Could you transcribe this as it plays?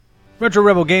Retro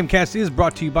Rebel Gamecast is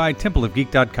brought to you by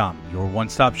TempleOfGeek.com, your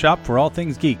one-stop shop for all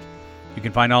things geek. You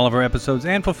can find all of our episodes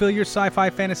and fulfill your sci-fi,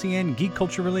 fantasy, and geek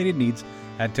culture-related needs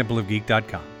at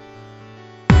TempleOfGeek.com.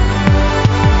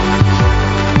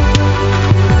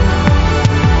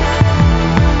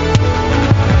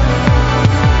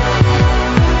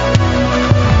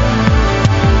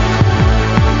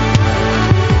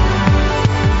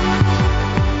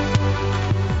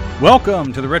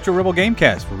 Welcome to the Retro Rebel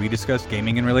Gamecast, where we discuss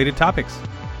gaming and related topics.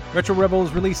 Retro Rebel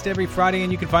is released every Friday,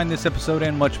 and you can find this episode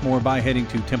and much more by heading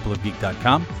to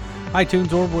TempleOfGeek.com,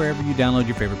 iTunes, or wherever you download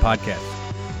your favorite podcasts.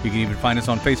 You can even find us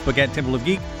on Facebook at Temple of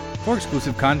Geek for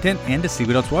exclusive content and to see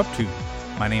what else we're up to.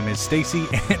 My name is Stacy,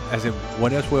 and I said,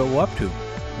 what else we're up to?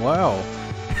 Wow.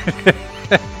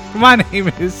 My name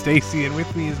is Stacy, and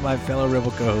with me is my fellow Rebel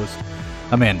co-host,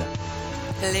 Amanda.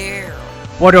 Hello.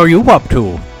 What are you up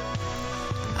to?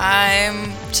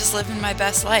 I'm just living my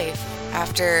best life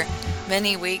after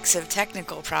many weeks of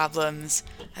technical problems.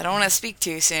 I don't want to speak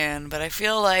too soon, but I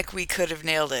feel like we could have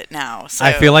nailed it now. So.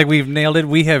 I feel like we've nailed it.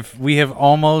 We've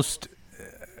almost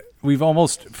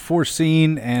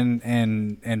foreseen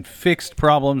and fixed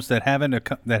problems that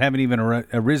haven't even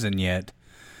arisen yet.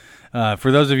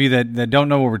 For those of you that don't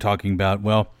know what we're talking about,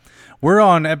 well, we're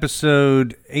on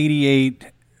episode 88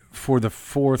 for the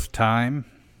fourth time,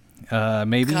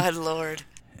 maybe. God Lord.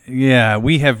 Yeah,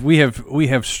 we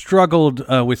have struggled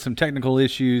with some technical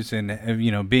issues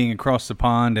and being across the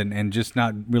pond and just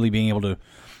not really being able to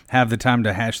have the time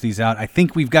to hash these out. I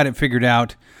think we've got it figured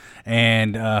out,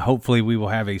 and hopefully we will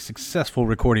have a successful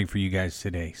recording for you guys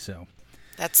today. So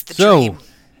that's the dream.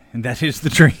 And that is the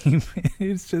dream.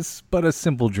 It's just but a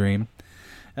simple dream.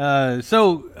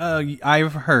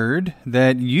 I've heard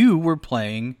that you were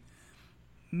playing,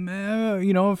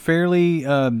 a fairly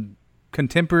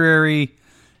contemporary.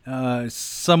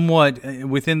 Somewhat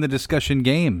within the discussion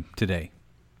game today.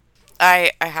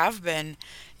 I have been.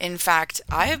 In fact,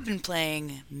 I have been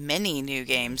playing many new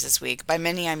games this week. By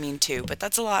many, I mean 2, but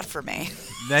that's a lot for me.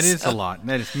 That is a lot.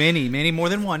 That is many more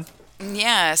than one.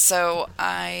 Yeah, so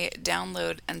I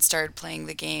downloaded and started playing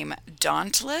the game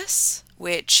Dauntless,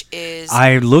 which is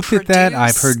I looked at that.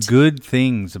 I've heard good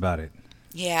things about it.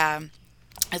 Yeah.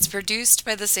 It's produced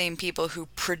by the same people who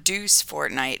produce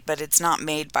Fortnite, but it's not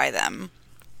made by them.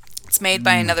 It's made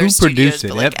by another studio,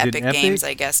 but like Epic Games,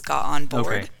 I guess, got on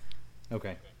board.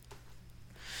 Okay.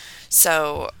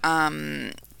 So,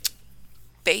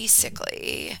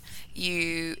 basically,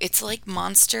 it's like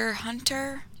Monster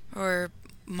Hunter or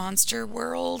Monster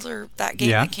World or that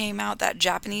game that came out, that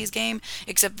Japanese game,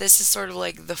 except this is sort of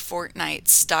like the Fortnite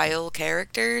style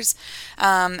characters.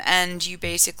 And you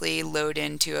basically load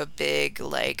into a big,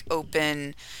 like,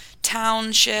 open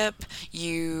township.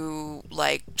 You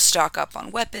like stock up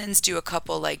on weapons, do a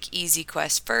couple like easy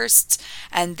quest firsts,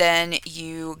 and then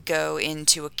you go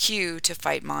into a queue to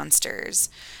fight monsters.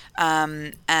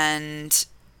 And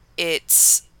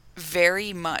it's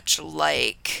very much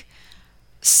like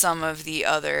some of the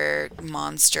other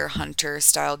Monster Hunter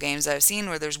style games I've seen,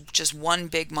 where there's just one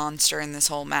big monster in this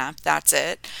whole map. That's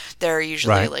it. There are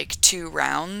usually like 2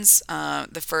 rounds.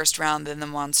 The first round, then the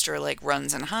monster like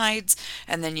runs and hides,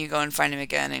 and then you go and find him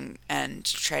again and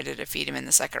try to defeat him in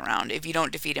the second round. If you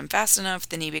don't defeat him fast enough,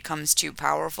 then he becomes too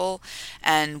powerful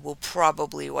and will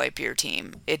probably wipe your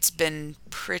team. It's been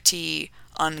pretty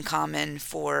uncommon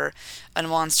for a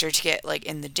monster to get like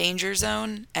in the danger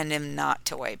zone and him not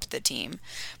to wipe the team.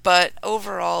 But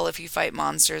overall, if you fight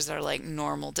monsters that are like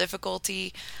normal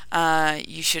difficulty,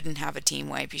 you shouldn't have a team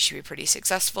wipe. You should be pretty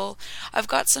successful. I've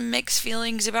got some mixed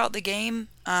feelings about the game.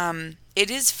 It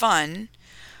is fun,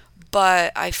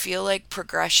 but I feel like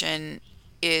progression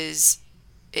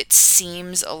it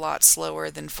seems a lot slower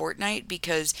than Fortnite,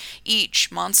 because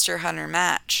each Monster Hunter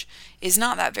match is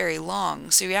not that very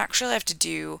long, so you actually have to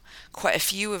do quite a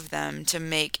few of them to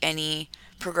make any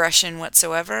progression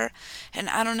whatsoever. And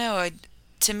I don't know,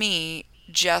 to me,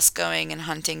 just going and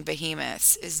hunting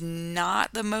behemoths is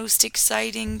not the most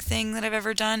exciting thing that I've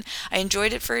ever done. I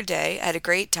enjoyed it for a day. I had a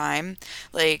great time.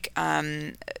 Like,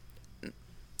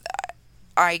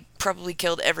 I probably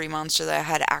killed every monster that I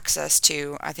had access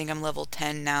to. I think I'm level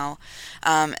 10 now,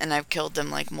 and I've killed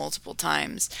them like multiple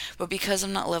times. But because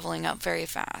I'm not leveling up very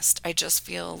fast, I just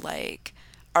feel like,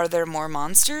 are there more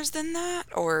monsters than that?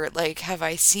 Or like, have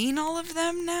I seen all of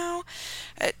them now?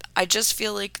 I just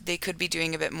feel like they could be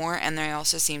doing a bit more, and they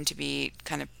also seem to be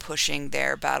kind of pushing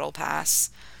their battle pass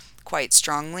quite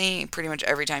strongly. Pretty much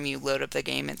every time you load up the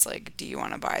game, it's like, do you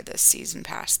want to buy this season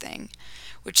pass thing?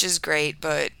 Which is great,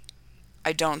 but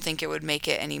I don't think it would make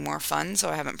it any more fun, so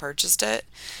I haven't purchased it.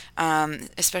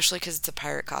 Especially because it's a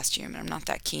pirate costume, and I'm not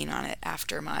that keen on it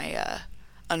after my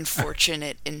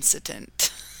unfortunate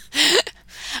incident.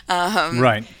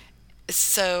 Right.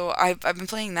 So I've been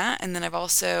playing that, and then I've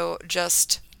also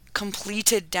just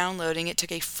completed downloading. It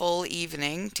took a full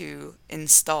evening to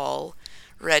install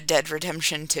Red Dead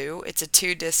Redemption 2. It's a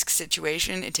 2-disc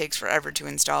situation. It takes forever to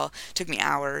install. It took me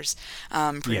hours,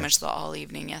 pretty much the all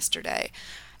evening yesterday.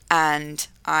 And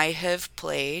I have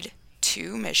played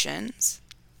 2 missions,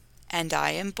 and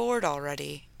I am bored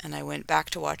already. And I went back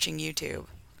to watching YouTube.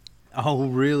 Oh,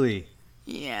 really?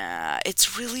 Yeah,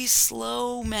 it's really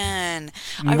slow, man.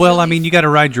 I mean, you got to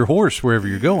ride your horse wherever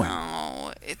you're going.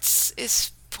 No,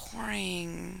 it's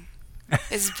boring.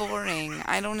 It's boring.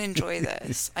 I don't enjoy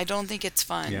this. I don't think it's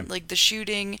fun. Yeah. Like, the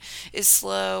shooting is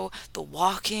slow. The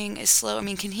walking is slow. I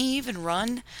mean, can he even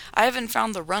run? I haven't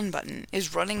found the run button.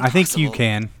 Is running possible? I think you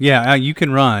can. Yeah, you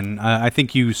can run. I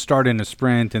think you start in a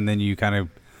sprint and then you kind of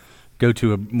go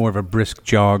to more of a brisk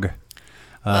jog.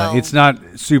 It's not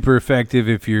super effective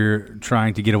if you're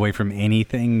trying to get away from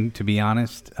anything, to be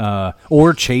honest,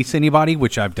 or chase anybody,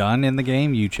 which I've done in the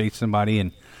game. You chase somebody,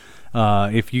 and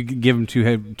if you give them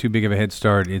too big of a head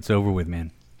start, it's over with, man.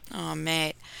 Oh,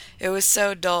 mate. It was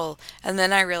so dull. And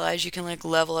then I realized you can, like,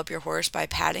 level up your horse by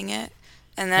patting it.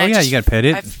 And then you got to pet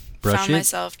it, brush it. I found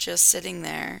myself just sitting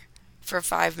there for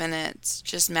 5 minutes,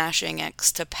 just mashing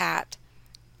X to pat,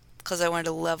 because I wanted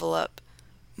to level up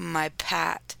my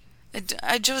pat.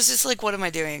 I was just like, what am I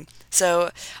doing?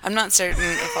 So I'm not certain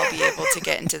if I'll be able to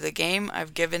get into the game.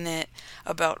 I've given it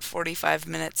about 45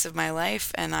 minutes of my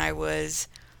life, and I was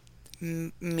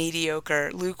mediocre,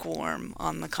 lukewarm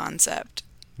on the concept.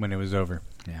 When it was over,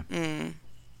 yeah.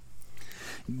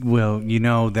 Well,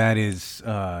 that is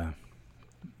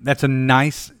that's a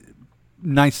nice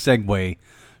segue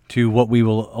to what we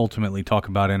will ultimately talk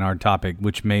about in our topic,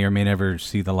 which may or may never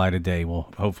see the light of day.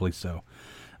 Well, hopefully so.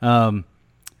 But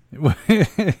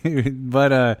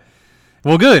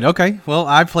well, good. Okay. Well,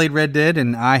 I played Red Dead,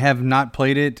 and I have not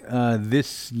played it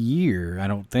this year, I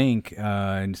don't think.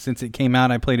 And since it came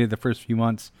out, I played it the first few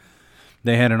months.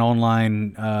 They had an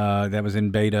online that was in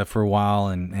beta for a while,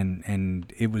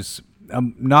 and it was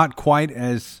not quite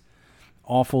as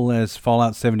awful as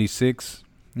Fallout 76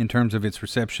 in terms of its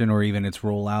reception or even its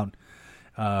rollout.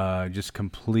 Just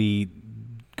complete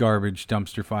garbage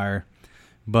dumpster fire.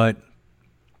 But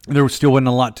there still wasn't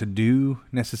a lot to do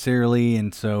necessarily,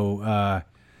 and so,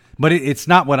 but it's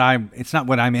not what I'm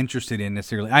interested in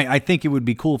necessarily. I think it would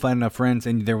be cool if I had enough friends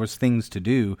and there was things to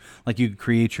do, like you could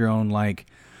create your own like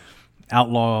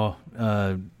outlaw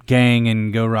gang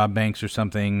and go rob banks or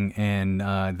something, and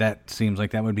that seems like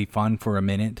that would be fun for a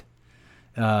minute,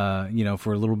 for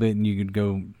a little bit, and you could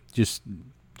go just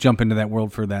jump into that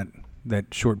world for that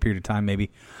short period of time maybe.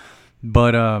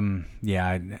 But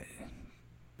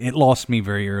it lost me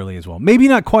very early as well. Maybe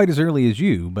not quite as early as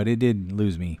you, but it did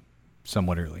lose me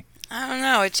somewhat early. I don't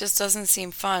know. It just doesn't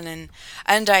seem fun.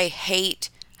 And I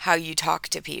hate how you talk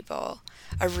to people.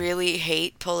 I really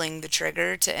hate pulling the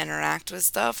trigger to interact with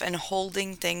stuff and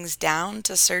holding things down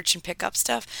to search and pick up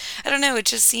stuff. I don't know. It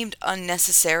just seemed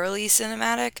unnecessarily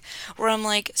cinematic, where I'm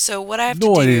like, so what I have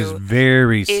to do... it is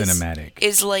very cinematic.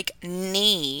 ...is like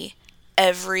knee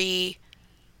every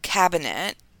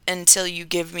cabinet until you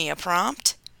give me a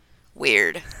prompt.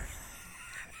 Weird.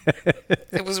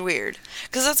 It was weird.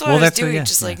 Because that's what I was doing,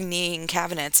 like kneeing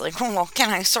cabinets. Like, well, can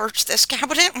I search this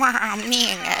cabinet while I'm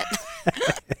kneeing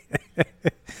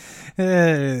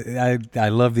it? I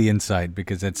love the insight,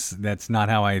 because that's not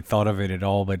how I thought of it at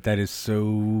all, but that is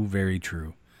so very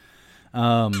true.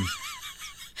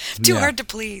 Too hard to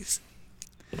please.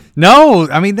 No,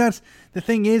 I mean, that's... The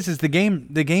thing is the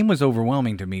game was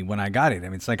overwhelming to me when I got it. I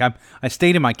mean, it's like I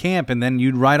stayed in my camp, and then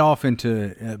you'd ride off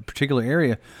into a particular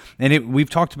area, and we've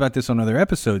talked about this on other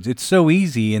episodes. It's so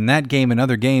easy in that game and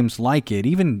other games like it,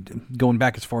 even going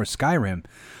back as far as Skyrim,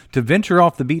 to venture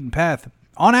off the beaten path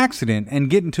on accident and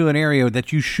get into an area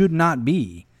that you should not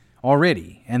be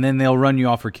already, and then they'll run you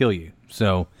off or kill you.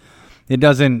 So it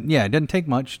doesn't take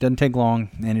much, doesn't take long,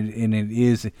 and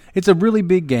it's a really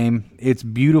big game. It's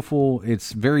beautiful.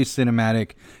 It's very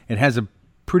cinematic. It has a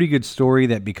pretty good story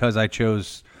that, because I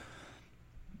chose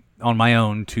on my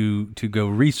own to go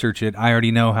research it, I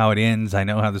already know how it ends. I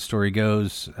know how the story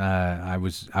goes. I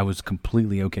was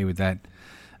completely okay with that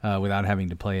without having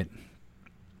to play it,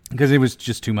 because it was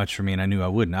just too much for me, and I knew I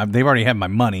wouldn't. They've already had my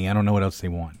money. I don't know what else they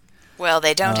want. Well,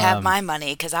 they don't have my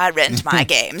money, because I rent my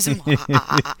games.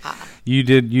 You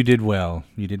did well.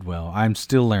 You did well. I'm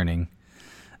still learning.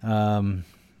 Well,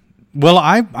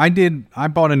 I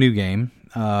bought a new game,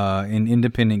 an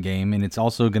independent game, and it's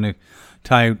also going to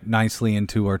tie nicely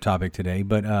into our topic today.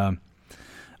 But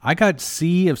I got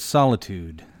Sea of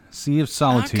Solitude Sea of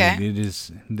Solitude. Okay. It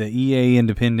is the EA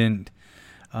independent.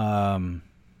 It's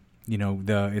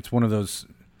one of those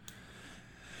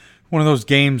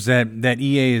games that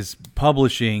EA is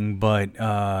publishing, but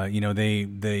I've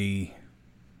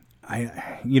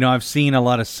seen a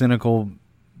lot of cynical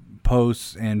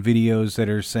posts and videos that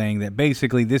are saying that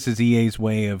basically this is EA's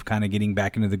way of kind of getting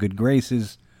back into the good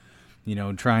graces,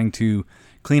 trying to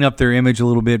clean up their image a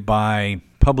little bit by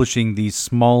publishing these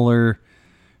smaller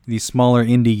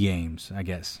indie games, I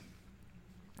guess,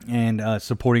 and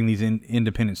supporting these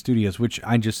independent studios, which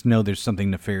I just know there's something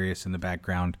nefarious in the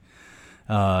background.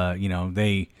 Whatever.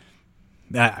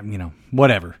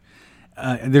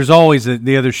 There's always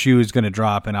the other shoe is going to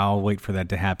drop, and I'll wait for that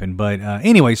to happen. But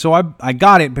anyway, so I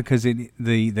got it because the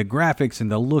graphics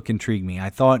and the look intrigued me. I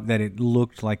thought that it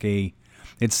looked like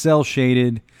it's cel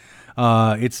shaded.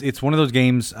 It's one of those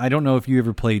games. I don't know if you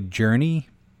ever played Journey.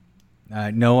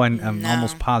 No, I'm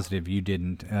almost positive you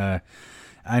didn't.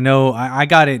 I know I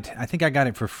got it. I think I got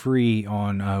it for free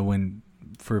on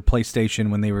for PlayStation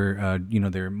when they were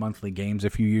their monthly games a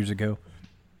few years ago.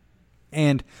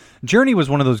 And Journey was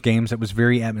one of those games that was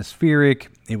very atmospheric.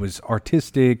 It was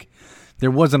artistic.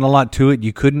 There wasn't a lot to it.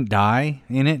 You couldn't die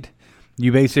in it.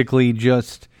 You basically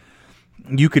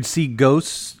you could see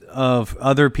ghosts of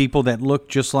other people that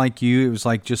looked just like you. It was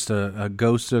like just a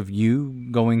ghost of you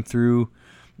going through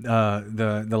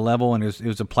the level, and it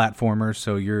was a platformer.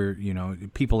 So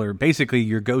people are basically,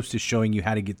 your ghost is showing you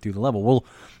how to get through the level. Well,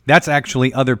 that's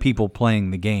actually other people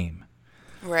playing the game.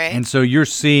 Right. And so you're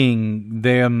seeing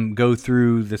them go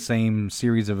through the same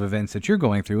series of events that you're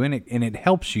going through, and it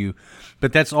helps you.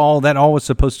 But that all was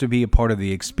supposed to be a part of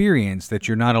the experience, that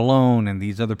you're not alone and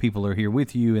these other people are here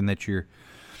with you, and that you're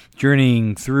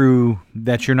journeying through,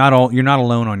 that you're not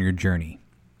alone on your journey.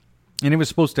 And it was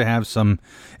supposed to have some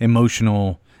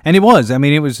emotional, and it was. I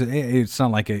mean, it's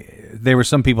not like there were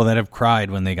some people that have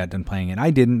cried when they got done playing it. I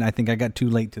didn't. I think I got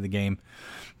too late to the game.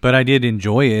 But I did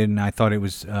enjoy it, and I thought it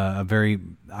was I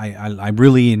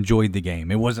really enjoyed the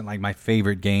game. It wasn't like my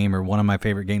favorite game or one of my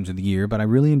favorite games of the year, but I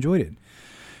really enjoyed it.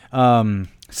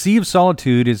 Sea of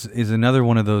Solitude is another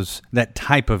one of that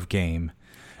type of game.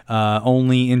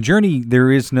 Only in Journey,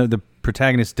 the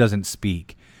protagonist doesn't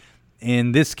speak.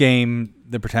 In this game,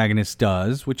 the protagonist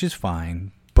does, which is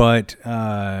fine. But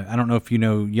I don't know if you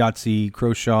know Yahtzee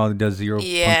Croshaw, that does zero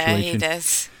punctuation. Yeah, he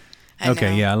does.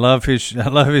 Okay, yeah, I love his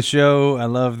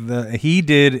show. He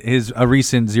did a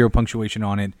recent zero punctuation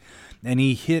on it, and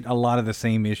he hit a lot of the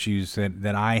same issues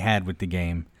that I had with the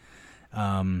game.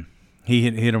 He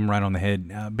hit them right on the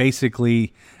head.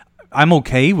 Basically, I'm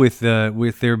okay with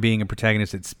there being a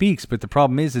protagonist that speaks, but the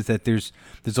problem is that there's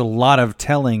a lot of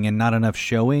telling and not enough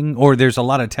showing, or there's a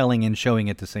lot of telling and showing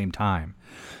at the same time.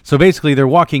 So basically, they're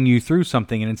walking you through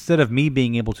something, and instead of me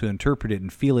being able to interpret it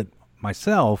and feel it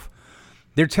myself,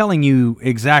 they're telling you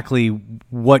exactly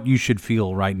what you should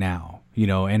feel right now,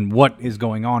 and what is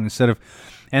going on instead of,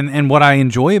 and what I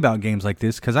enjoy about games like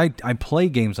this, because I play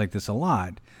games like this a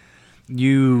lot,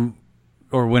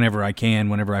 or whenever I can,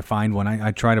 whenever I find one,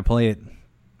 I try to play it.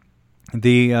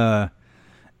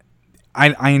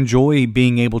 I enjoy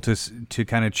being able to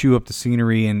kind of chew up the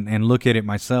scenery and look at it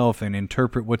myself and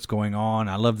interpret what's going on.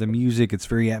 I love the music. It's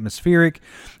very atmospheric.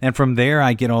 And from there,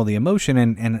 I get all the emotion,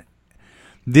 and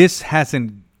this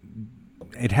hasn't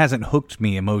hooked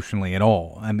me emotionally at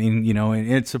all. I mean,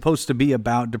 it's supposed to be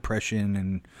about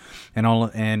depression and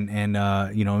all,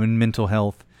 and mental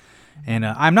health. And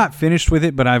I'm not finished with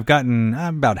it, but I'm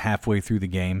about halfway through the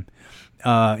game.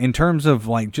 In terms of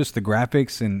like just the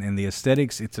graphics and the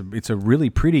aesthetics, it's a really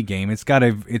pretty game. It's got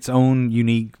its own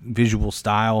unique visual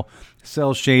style,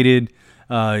 cel shaded.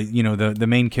 The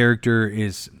main character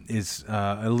is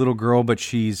a little girl, but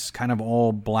she's kind of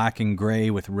all black and gray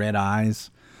with red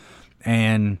eyes.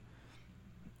 And,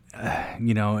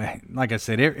 like I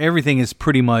said, everything is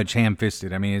pretty much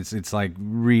ham-fisted. I mean, it's like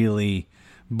really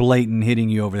blatant, hitting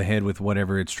you over the head with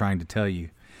whatever it's trying to tell you.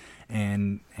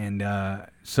 And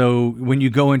so when you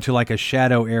go into like a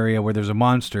shadow area where there's a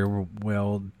monster,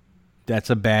 well, that's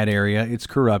a bad area. It's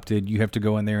corrupted. You have to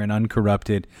go in there and uncorrupt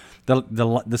it.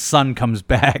 The sun comes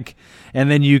back, and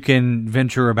then you can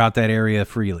venture about that area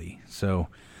freely. So,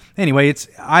 anyway,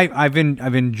 I've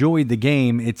enjoyed the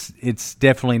game. It's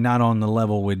definitely not on the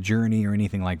level with Journey or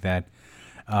anything like that.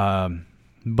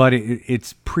 But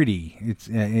it's pretty.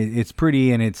 It's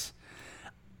pretty, and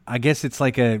I guess it's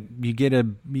like you get a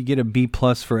B+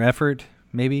 for effort,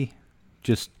 maybe.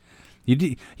 Just you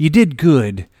did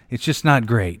good. It's just not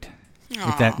great.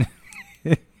 If that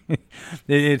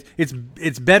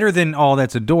it's better than all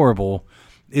that's adorable.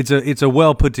 It's a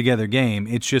well put together game.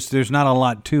 It's just there's not a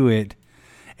lot to it,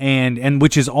 and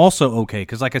which is also okay,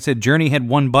 because like I said, Journey had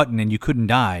one button and you couldn't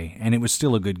die, and it was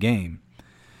still a good game.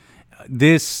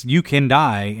 This, you can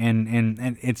die,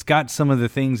 and it's got some of the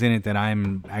things in it that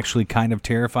I'm actually kind of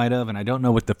terrified of, and I don't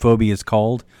know what the phobia is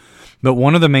called, but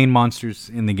one of the main monsters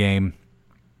in the game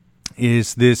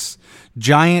is this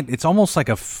giant, it's almost like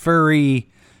a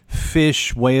furry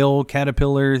fish, whale,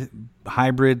 caterpillar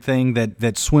hybrid thing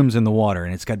that swims in the water,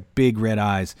 and it's got big red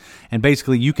eyes, and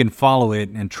basically you can follow it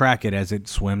and track it as it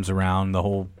swims around the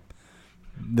whole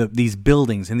these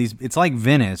buildings, and it's like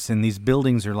Venice, and these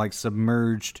buildings are like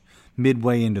submerged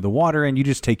midway into the water, and you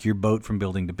just take your boat from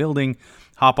building to building,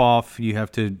 hop off. You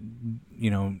have to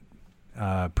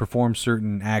perform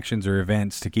certain actions or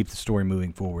events to keep the story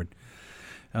moving forward.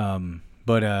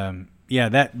 Yeah,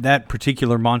 that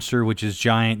particular monster, which is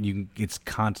giant, it's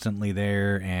constantly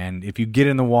there, and if you get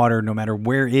in the water, no matter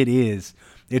where it is,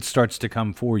 it starts to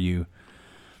come for you.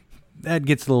 That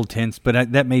gets a little tense,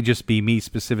 but that may just be me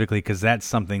specifically, because that's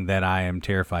something that I am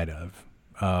terrified of,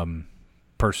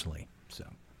 personally.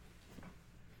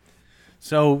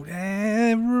 So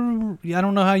I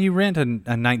don't know how you rent a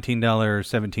 $19 or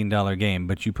 $17 game,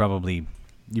 but you probably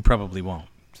won't.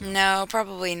 So. No,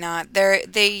 probably not.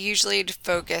 They usually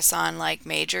focus on like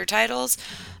major titles.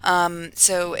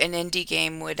 So an indie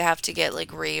game would have to get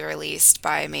like re-released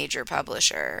by a major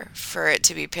publisher for it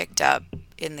to be picked up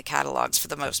in the catalogs for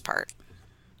the most part.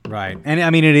 Right. And I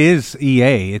mean, it is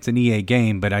EA. It's an EA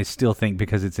game, but I still think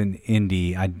because it's an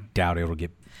indie, I doubt it'll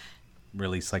get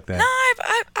released like that. No,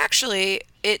 I actually,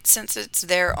 since it's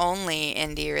their only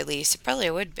indie release, it probably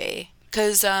would be.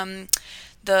 Because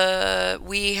the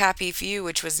We Happy Few,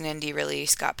 which was an indie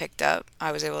release, got picked up.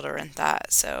 I was able to rent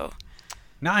that, so.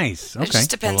 Nice. Okay. It just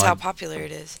depends how popular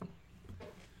it is.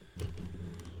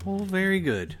 Well, very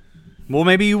good. Well,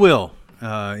 maybe you will.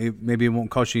 Maybe it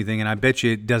won't cost you anything, and I bet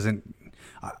you it doesn't.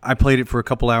 I played it for a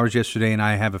couple hours yesterday, and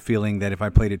I have a feeling that if I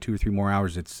played it 2 or 3 more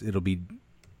hours, it'll be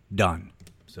done.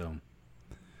 So.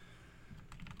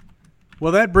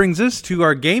 Well, that brings us to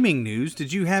our gaming news.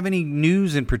 Did you have any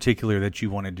news in particular that you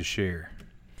wanted to share?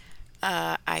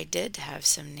 I did have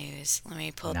some news. Let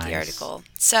me pull up the article.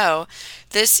 So,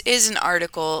 this is an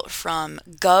article from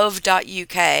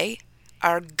gov.uk,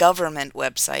 our government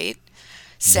website,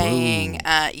 saying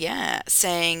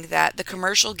that the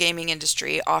commercial gaming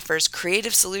industry offers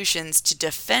creative solutions to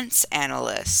defense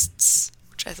analysts,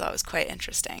 which I thought was quite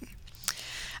interesting.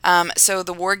 So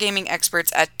the wargaming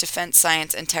experts at Defense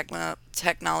Science and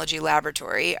Technology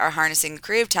Laboratory are harnessing the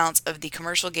creative talents of the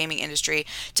commercial gaming industry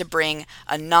to bring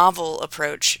a novel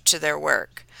approach to their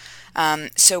work.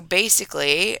 So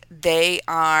basically, they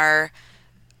are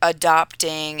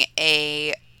adopting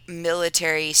a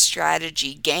military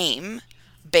strategy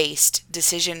game-based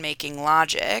decision-making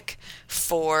logic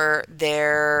for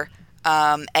their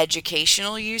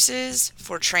educational uses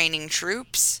for training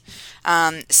troops.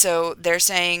 So they're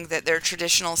saying that their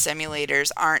traditional simulators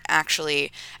aren't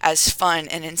actually as fun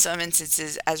and in some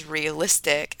instances as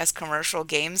realistic as commercial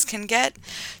games can get.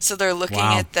 So they're looking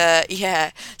at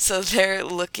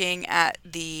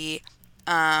the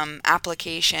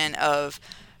application of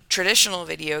traditional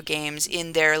video games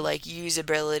in their like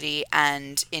usability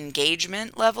and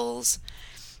engagement levels.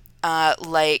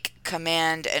 Like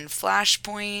Command and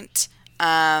Flashpoint.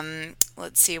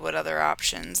 Let's see what other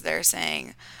options they're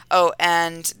saying. Oh,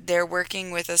 and they're working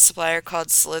with a supplier called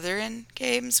Slytherin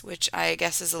Games, which I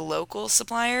guess is a local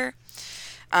supplier,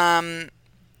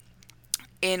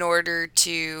 in order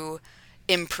to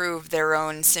improve their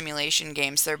own simulation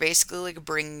games. They're basically like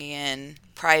bringing in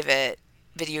private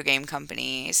video game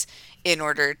companies in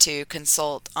order to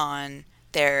consult on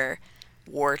their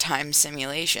wartime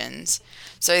simulations.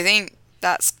 So I think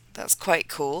that's quite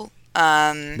cool.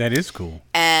 That is cool.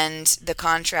 And the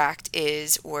contract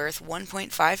is worth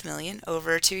 $1.5 million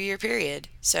over a 2-year period.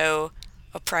 So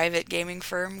a private gaming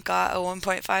firm got a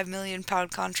 £1.5 million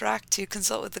contract to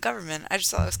consult with the government. I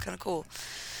just thought it was kind of cool.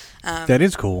 That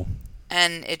is cool.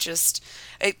 And it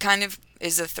kind of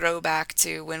is a throwback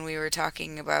to when we were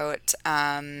talking about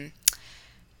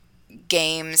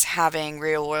games having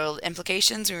real world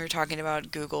implications. We were talking about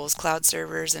Google's cloud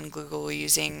servers and Google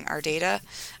using our data,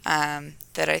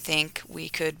 that I think we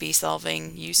could be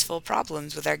solving useful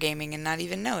problems with our gaming and not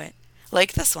even know it.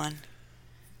 Like this one.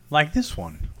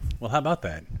 Well, how about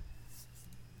that?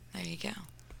 There you go.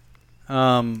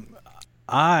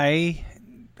 I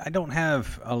don't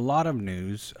have a lot of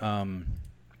news.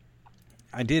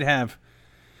 I did have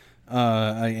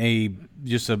a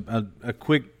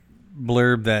quick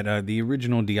blurb that the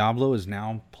original Diablo is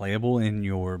now playable in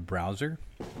your browser.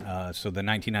 So the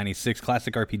 1996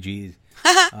 classic RPG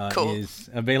cool. is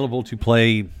available to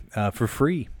play for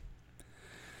free.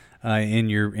 in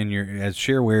your as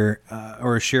shareware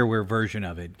or a shareware version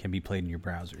of it can be played in your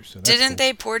browser. So that's Didn't cool.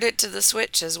 they port it to the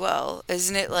Switch as well?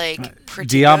 Isn't it like pretty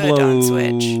Diablo good on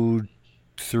Switch?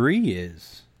 3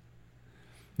 is.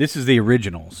 This is the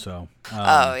original, so.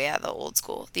 Oh yeah, the old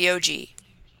school, the OG.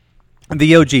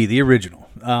 The OG, the original.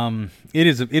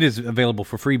 It is available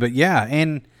for free, but yeah,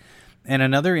 and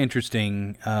another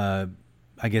interesting, I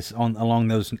guess along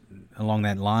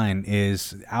that line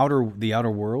is the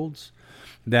Outer Worlds,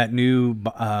 that new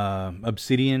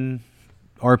Obsidian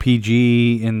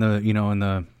RPG in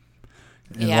the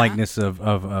likeness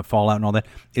of Fallout and all that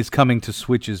is coming to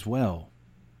Switch as well.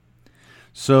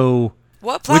 So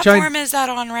what platform is that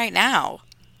on right now?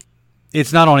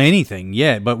 It's not on anything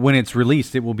yet, but when it's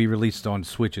released, it will be released on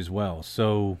Switch as well.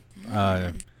 So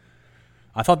I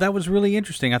thought that was really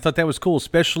interesting. I thought that was cool,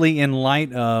 especially in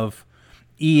light of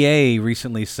EA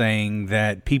recently saying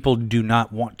that people do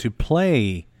not want to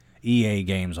play EA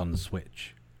games on the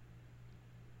Switch.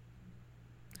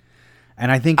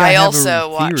 And I think I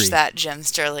also watched that Jim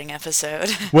Sterling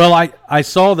episode. Well, I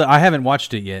saw I haven't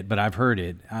watched it yet, but I've heard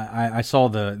it. I saw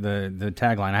the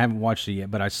tagline. I haven't watched it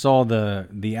yet, but I saw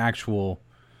the actual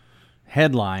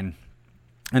headline,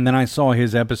 and then I saw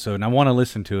his episode, and I want to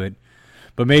listen to it.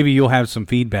 But maybe you'll have some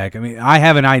feedback. I mean, I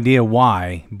have an idea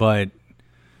why, but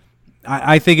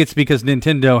I think it's because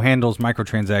Nintendo handles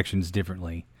microtransactions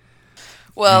differently.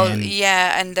 Well,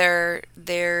 and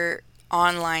their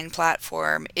online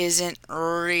platform isn't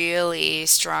really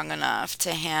strong enough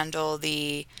to handle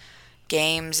the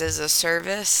games as a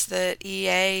service that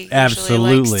EA usually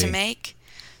likes to make.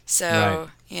 So,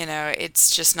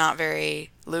 it's just not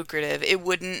very lucrative. It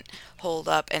wouldn't hold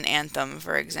up an Anthem,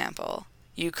 for example.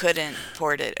 You couldn't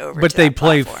port it over to that platform. But they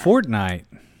play Fortnite.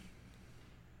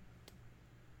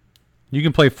 You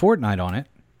can play Fortnite on it.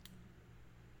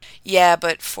 Yeah,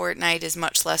 but Fortnite is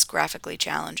much less graphically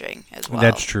challenging as well.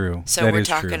 That's true. So we're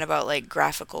talking about like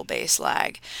graphical base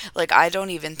lag. Like I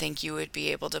don't even think you would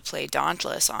be able to play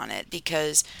Dauntless on it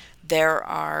because there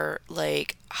are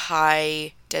like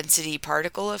high density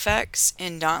particle effects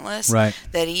in Dauntless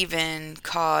that even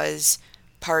cause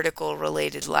particle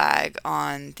related lag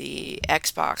on the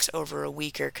Xbox over a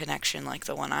weaker connection like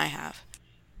the one I have.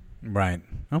 Right.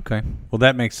 Okay. Well,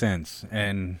 that makes sense.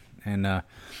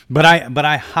 But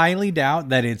I highly doubt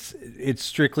that it's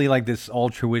strictly like this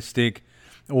altruistic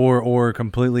or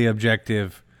completely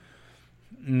objective,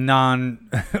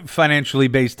 non-financially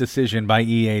based decision by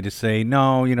EA to say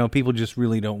no. People just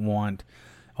really don't want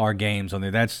our games on there.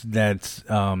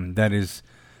 That is,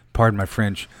 pardon my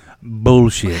French,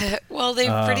 bullshit. Well,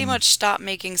 they've pretty much stopped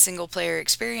making single-player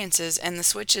experiences, and the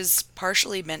Switch is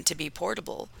partially meant to be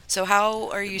portable. So how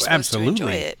are you supposed to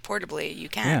enjoy it portably? You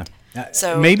can't. Yeah.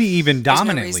 So maybe even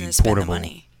dominantly portable.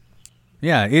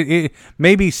 Yeah, it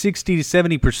maybe 60 to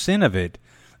 70% of it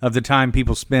of the time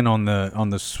people spend on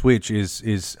the Switch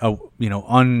is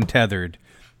untethered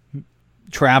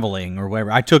traveling or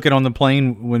whatever. I took it on the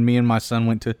plane when me and my son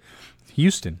went to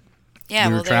Houston. Yeah,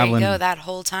 well, there you go. That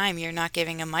whole time you're not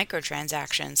giving a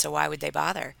microtransaction, so why would they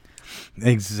bother?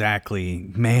 Exactly,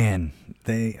 man.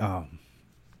 They're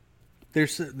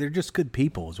just good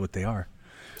people, is what they are.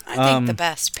 I think the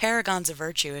best paragons of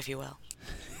virtue, if you will.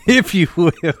 If you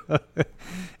will,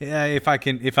 yeah. If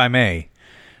I may,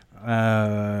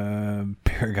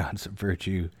 paragons of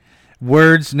virtue.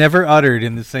 Words never uttered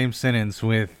in the same sentence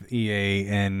with EA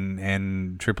and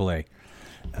AAA.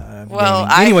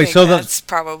 Anyway, that's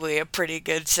probably a pretty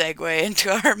good segue into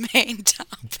our main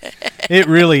topic. It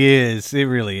really is. It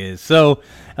really is. So,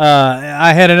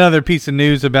 I had another piece of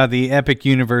news about the Epic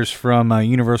Universe from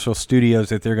Universal Studios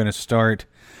that they're going to start,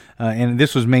 and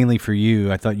this was mainly for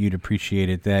you. I thought you'd appreciate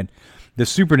it, that the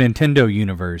Super Nintendo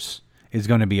Universe is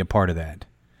going to be a part of that.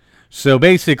 So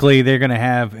basically, they're going to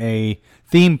have a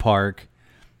theme park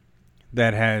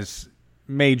that has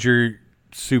major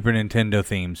Super Nintendo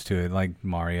themes to it, like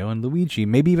Mario and Luigi.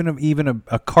 Maybe even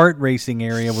a kart racing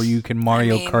area where you can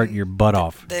Kart your butt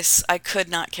off. This I could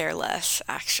not care less,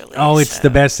 actually. Oh, it's the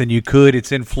best, and you could.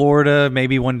 It's in Florida.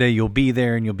 Maybe one day you'll be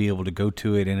there and you'll be able to go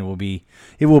to it, and it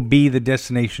will be the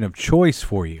destination of choice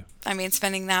for you. I mean,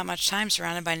 spending that much time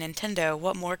surrounded by Nintendo,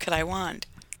 what more could I want?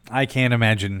 I can't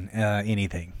imagine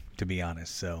anything, to be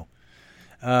honest. So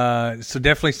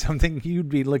definitely something you'd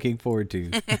be looking forward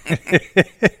to.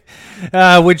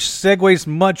 Which segues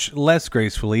much less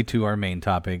gracefully to our main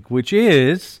topic, which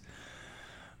is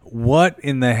what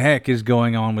in the heck is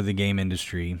going on with the game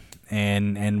industry,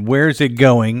 and where is it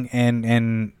going,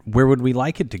 and where would we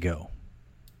like it to go?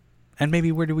 And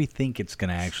maybe where do we think it's going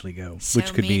to actually go,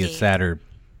 which could be a sadder...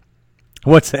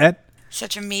 What's that?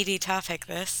 Such a meaty topic,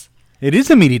 this. It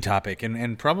is a meaty topic,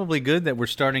 and probably good that we're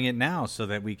starting it now so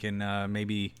that we can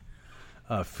maybe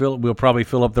we'll probably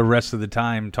fill up the rest of the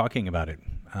time talking about it.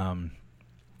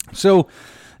 So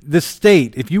the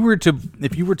state, if you were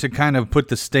to kind of put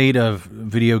the state of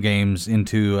video games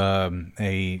into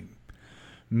a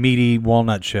meaty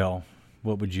walnut shell,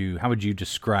 how would you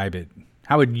describe it?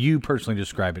 How would you personally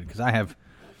describe it? Because I have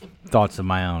thoughts of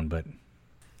my own, but.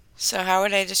 So how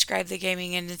would I describe the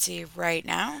gaming industry right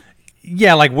now?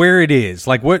 Yeah, like where it is,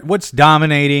 like what's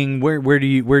dominating, where do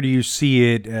you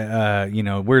see it?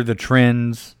 Where are the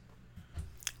trends?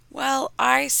 Well,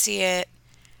 I see it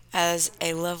as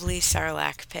a lovely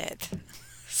sarlacc pit.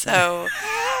 So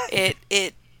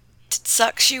it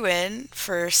sucks you in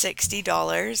for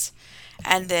 $60,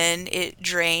 and then it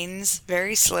drains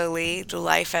very slowly the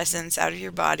life essence out of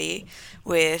your body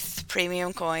with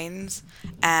premium coins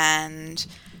and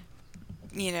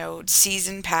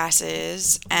season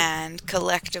passes and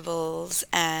collectibles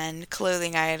and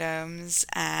clothing items,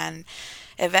 and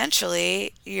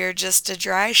eventually you're just a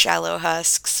dry, shallow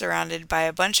husk surrounded by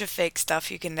a bunch of fake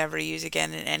stuff you can never use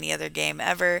again in any other game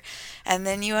ever, and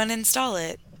then you uninstall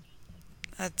it.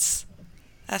 That's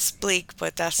bleak,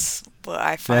 but that's what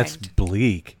I find. That's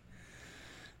bleak.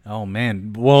 Oh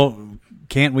man. Well,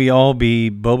 can't we all be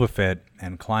Boba Fett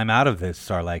and climb out of this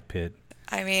Sarlacc pit?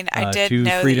 I mean, I did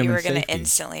know that you were going to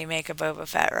instantly make a Boba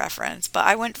Fett reference, but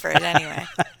I went for it anyway.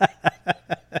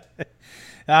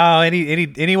 Oh,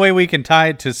 any way we can tie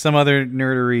it to some other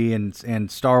nerdery and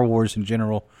Star Wars in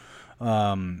general,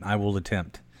 I will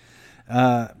attempt.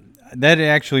 That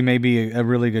actually may be a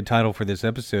really good title for this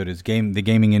episode. Is the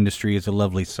gaming industry is a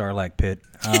lovely Sarlacc pit.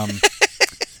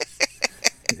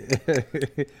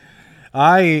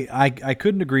 I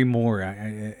couldn't agree more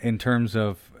in terms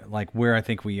of like where I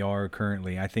think we are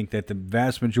currently. I think that the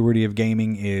vast majority of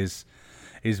gaming is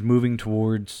moving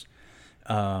towards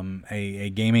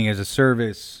a gaming as a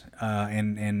service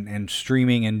and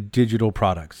streaming and digital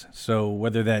products. So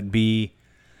whether that be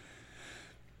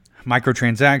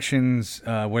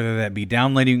microtransactions, whether that be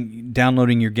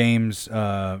downloading your games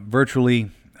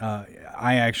virtually.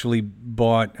 I actually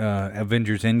bought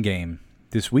Avengers Endgame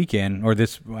this weekend, or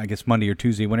I guess Monday or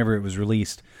Tuesday, whenever it was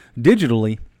released,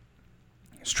 digitally,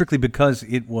 strictly because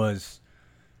it was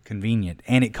convenient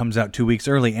and it comes out 2 weeks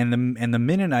early. And the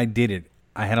minute I did it,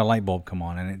 I had a light bulb come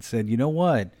on, and it said, you know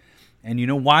what, and you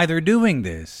know why they're doing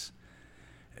this.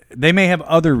 They may have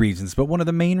other reasons, but one of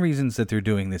the main reasons that they're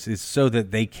doing this is so that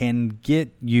they can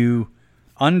get you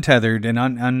untethered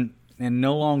and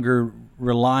no longer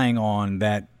relying on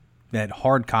that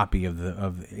hard copy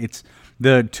of it's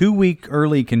the 2 week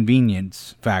early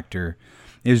convenience factor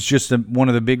is just one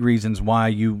of the big reasons why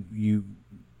you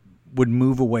would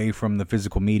move away from the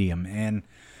physical medium, and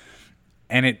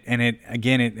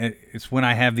it's when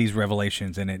I have these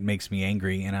revelations and it makes me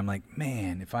angry, and I'm like,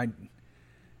 man,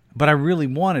 but I really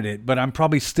wanted it, but I'm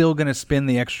probably still going to spend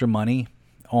the extra money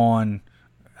on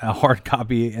a hard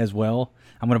copy as well.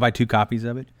 I'm going to buy 2 copies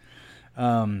of it,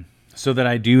 so that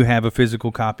I do have a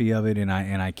physical copy of it, and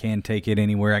I can take it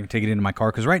anywhere. I can take it into my car,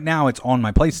 because right now it's on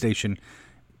my PlayStation,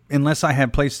 unless I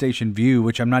have PlayStation View,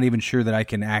 which I'm not even sure that I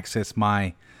can access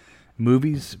my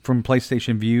movies from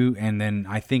PlayStation View, and then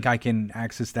I think I can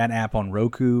access that app on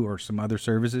Roku or some other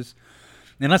services.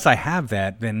 Unless I have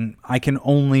that, then I can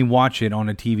only watch it on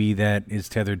a TV that is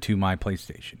tethered to my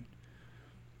PlayStation.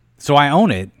 So I own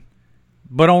it,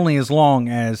 but only as long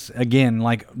as, again,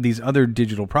 like these other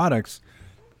digital products,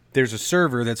 there's a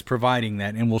server that's providing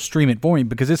that and will stream it for me,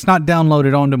 because it's not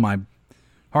downloaded onto my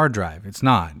hard drive. It's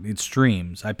not. It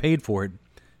streams. I paid for it,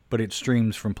 but it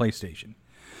streams from PlayStation.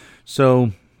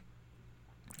 So,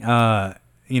 that's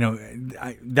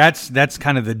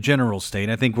kind of the general state.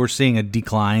 I think we're seeing a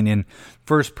decline in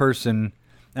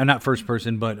not first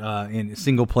person, but in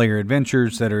single player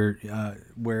adventures that are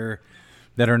where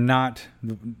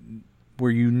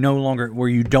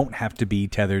you don't have to be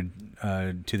tethered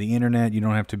to the internet. You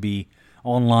don't have to be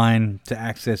online to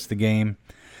access the game.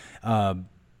 But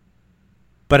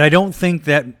I don't think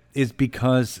that is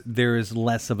because there is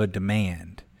less of a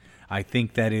demand. I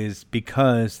think that is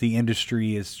because the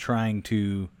industry is trying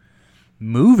to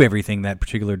move everything that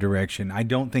particular direction. I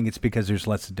don't think it's because there's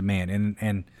less demand.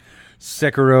 And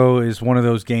Sekiro is one of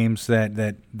those games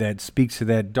that speaks to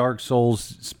that. Dark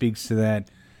Souls speaks to that.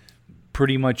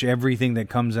 Pretty much everything that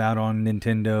comes out on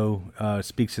Nintendo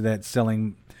speaks to that,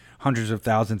 selling hundreds of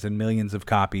thousands and millions of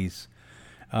copies.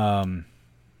 So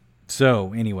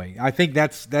anyway, I think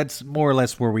that's more or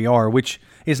less where we are, which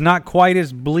is not quite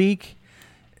as bleak.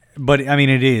 But I mean,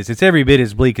 it is. It's every bit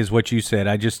as bleak as what you said.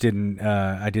 I just didn't.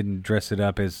 I didn't dress it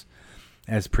up as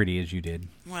as pretty as you did.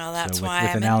 Well, that's so with, why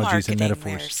with I'm analogies in and marketing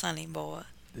metaphors. there, sonny boy.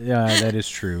 Yeah, that is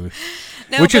true.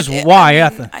 No, Which but is why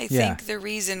I think the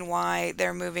reason why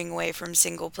they're moving away from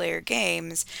single player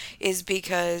games is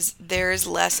because there's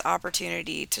less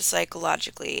opportunity to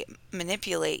psychologically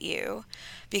manipulate you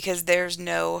because there's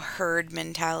no herd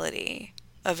mentality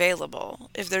available.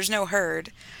 If there's no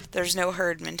herd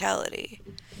mentality.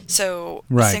 So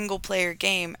a Right. single player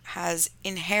game has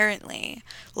inherently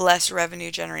less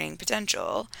revenue generating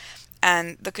potential.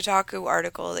 And the Kotaku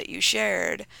article that you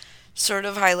shared sort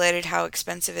of highlighted how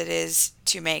expensive it is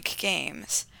to make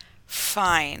games.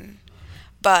 Fine.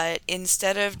 But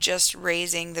instead of just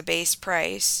raising the base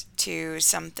price to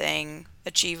something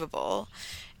achievable,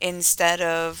 instead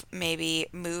of maybe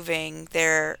moving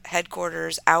their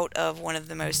headquarters out of one of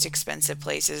the most expensive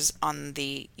places on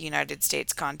the United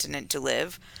States continent to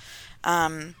live,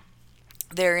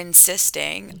 they're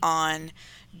insisting on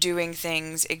doing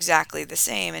things exactly the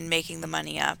same and making the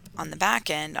money up on the back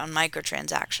end on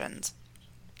microtransactions.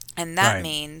 And that Right.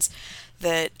 means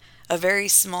that a very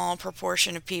small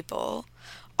proportion of people,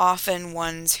 often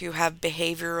ones who have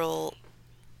behavioral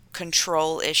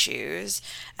control issues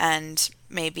and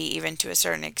maybe even to a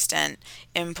certain extent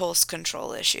impulse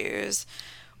control issues,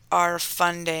 are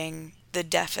funding the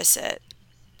deficit.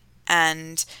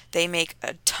 And they make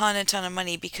a ton of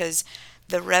money because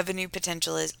the revenue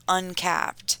potential is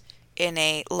uncapped in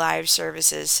a live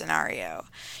services scenario.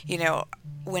 You know,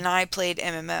 when I played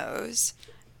MMOs,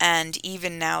 and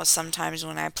even now sometimes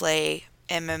when I play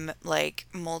like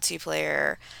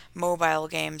multiplayer mobile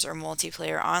games or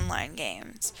multiplayer online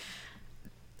games,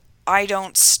 I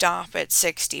don't stop at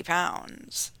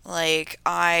 £60. Like,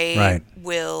 I Right.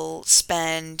 will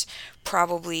spend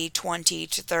probably 20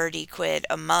 to 30 quid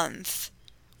a month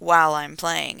while I'm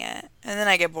playing it. And then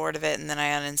I get bored of it and then I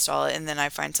uninstall it and then I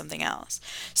find something else.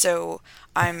 So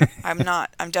I'm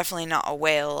definitely not a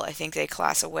whale. I think they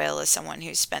class a whale as someone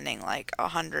who's spending like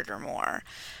 100 or more.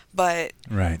 But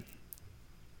Right.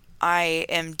 I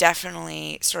am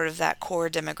definitely sort of that core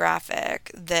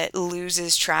demographic that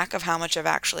loses track of how much I've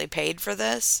actually paid for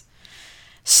this.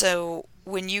 So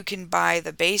when you can buy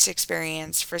the base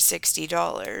experience for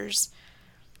 $60,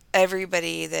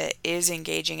 everybody that is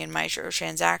engaging in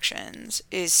microtransactions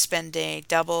is spending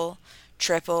double,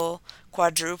 triple,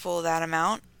 quadruple that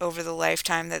amount over the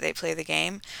lifetime that they play the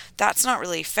game. That's not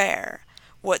really fair.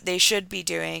 What they should be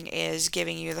doing is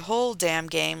giving you the whole damn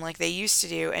game like they used to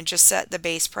do and just set the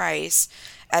base price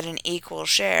at an equal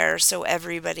share so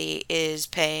everybody is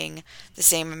paying the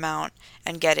same amount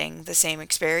and getting the same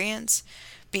experience,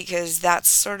 because that's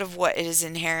sort of what is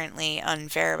inherently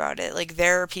unfair about it. Like,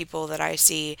 there are people that I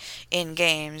see in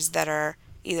games that are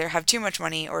either have too much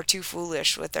money or too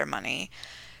foolish with their money,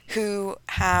 who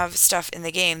have stuff in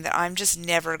the game that I'm just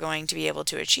never going to be able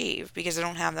to achieve because I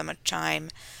don't have that much time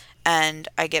and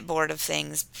I get bored of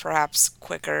things perhaps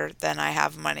quicker than I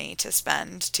have money to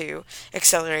spend to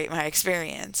accelerate my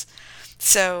experience.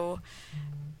 So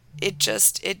it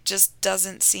just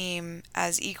doesn't seem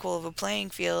as equal of a playing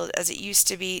field as it used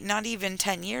to be not even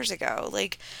 10 years ago.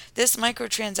 Like, this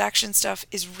microtransaction stuff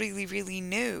is really, really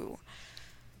new.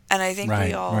 And I think we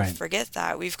Right. all Right. forget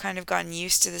that. We've kind of gotten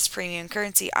used to this premium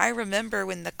currency. I remember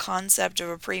when the concept of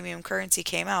a premium currency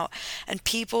came out and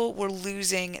people were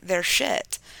losing their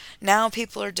shit. Now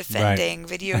people are Right. defending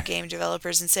video game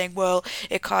developers and saying, well,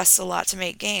 it costs a lot to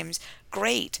make games.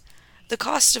 Great. The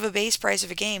cost of a base price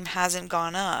of a game hasn't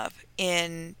gone up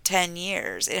in 10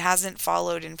 years. It hasn't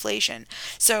followed inflation.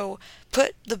 So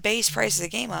put the base price of the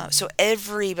game up so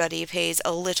everybody pays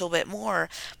a little bit more,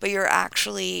 but you're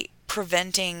actually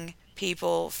preventing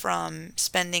people from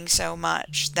spending so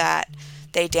much that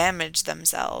they damage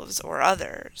themselves or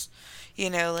others. You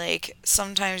know, like,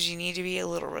 sometimes you need to be a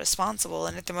little responsible,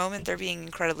 and at the moment they're being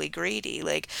incredibly greedy.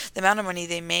 Like, the amount of money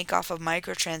they make off of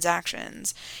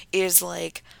microtransactions is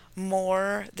like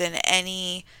more than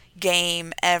any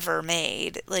game ever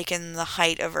made, like in the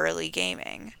height of early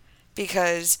gaming,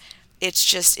 because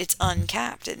it's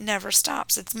uncapped. It never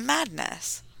stops. It's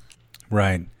madness.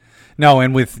 Right. No,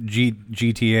 and with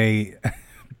GTA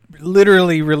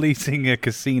literally releasing a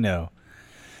casino,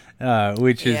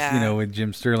 which is, Yeah. with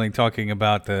Jim Sterling talking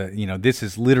about this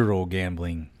is literal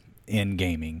gambling in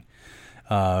gaming.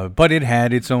 But it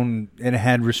had it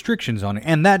had restrictions on it.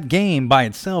 And that game by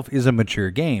itself is a mature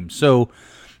game. So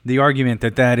the argument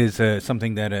that is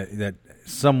something that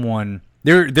someone,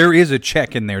 there is a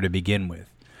check in there to begin with,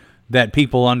 that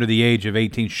people under the age of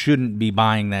 18 shouldn't be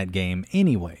buying that game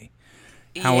anyway.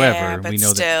 Yeah, However, but we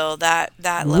know still, that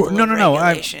level no, of no, no.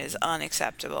 regulation is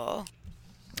unacceptable.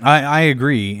 I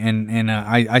agree, and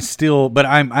I still, but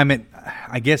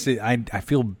I guess I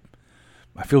feel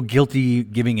I feel guilty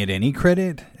giving it any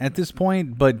credit at this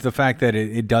point, but the fact that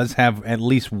it does have at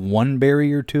least one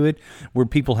barrier to it where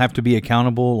people have to be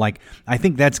accountable, like, I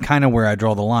think that's kind of where I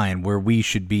draw the line, where we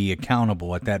should be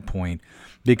accountable at that point,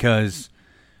 because,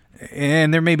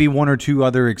 and there may be one or two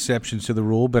other exceptions to the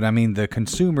rule, but I mean, the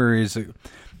consumer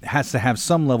has to have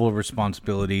some level of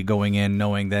responsibility going in,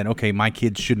 knowing that, okay, my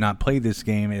kids should not play this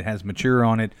game. It has mature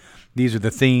on it. These are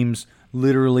the themes.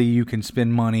 Literally, you can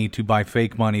spend money to buy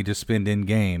fake money to spend in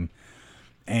game,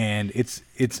 and it's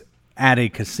at a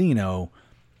casino.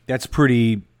 That's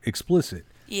pretty explicit.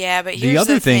 Yeah, but here's the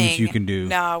other things thing. You can do.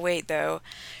 No, wait though.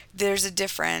 There's a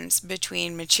difference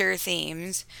between mature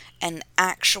themes and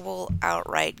actual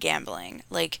outright gambling.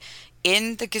 Like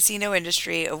in the casino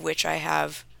industry, of which I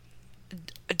have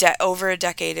over a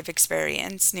decade of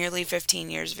experience, nearly 15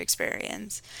 years of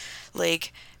experience,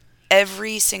 like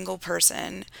every single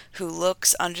person who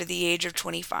looks under the age of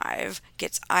 25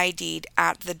 gets ID'd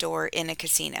at the door in a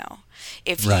casino.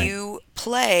 If Right. you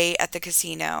play at the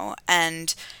casino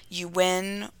and you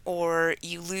win or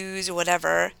you lose or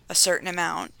whatever, a certain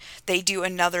amount, they do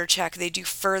another check. They do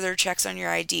further checks on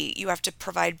your ID. You have to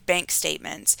provide bank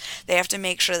statements. They have to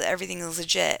make sure that everything is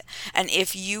legit. And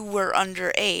if you were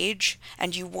underage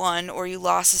and you won or you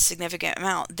lost a significant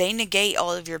amount, they negate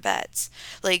all of your bets.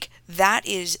 Like, that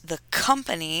is the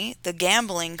company, the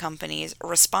gambling company's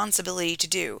responsibility to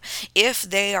do. If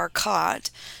they are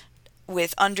caught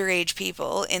with underage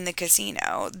people in the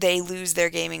casino, they lose their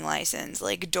gaming license,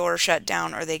 like door shut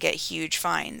down, or they get huge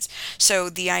fines. So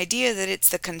the idea that it's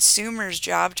the consumer's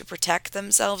job to protect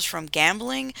themselves from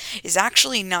gambling is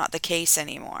actually not the case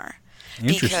anymore.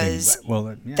 Because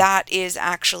that is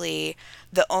actually,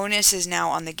 the onus is now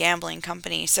on the gambling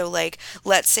company. So like,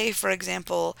 let's say for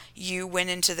example, you went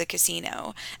into the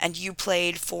casino and you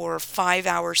played for 5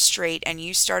 hours straight and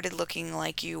you started looking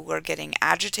like you were getting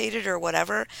agitated or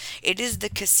whatever. It is the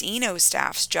casino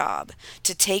staff's job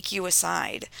to take you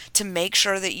aside, to make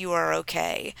sure that you are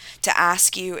okay, to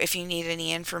ask you if you need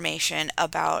any information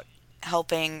about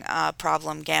helping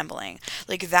problem gambling.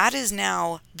 Like, that is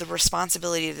now the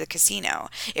responsibility of the casino.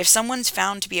 If someone's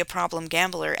found to be a problem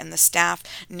gambler and the staff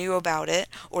knew about it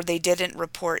or they didn't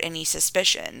report any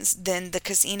suspicions, then the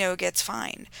casino gets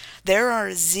fined. There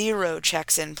are zero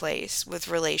checks in place with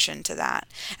relation to that.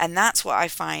 And that's what I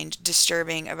find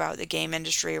disturbing about the game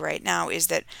industry right now, is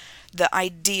that the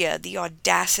idea, the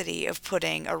audacity of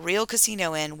putting a real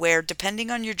casino in where,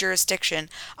 depending on your jurisdiction,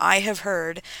 I have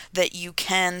heard that you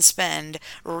can spend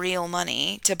real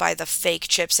money to buy the fake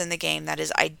chips in the game that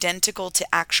is identical to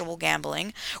actual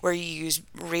gambling, where you use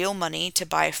real money to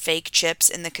buy fake chips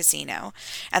in the casino.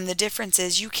 And the difference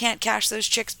is you can't cash those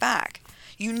chips back.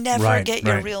 You never get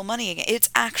your real money again. It's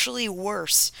actually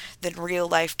worse than real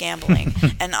life gambling.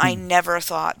 And I never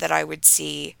thought that I would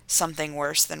see something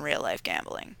worse than real life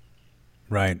gambling.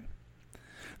 Right.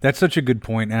 That's such a good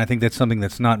point, and I think that's something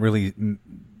that's not really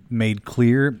made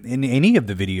clear in any of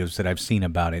the videos that I've seen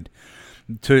about it.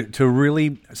 To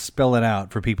really spell it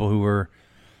out for people who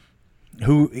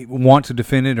want to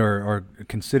defend it or are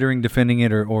considering defending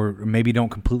it, or maybe don't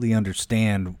completely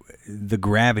understand the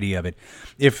gravity of it.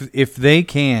 If they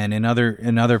can in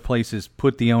other places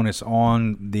put the onus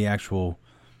on the actual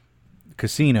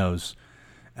casinos,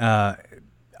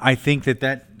 I think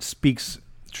that speaks.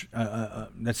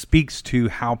 That speaks to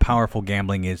how powerful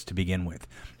gambling is to begin with.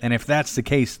 And if that's the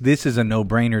case, this is a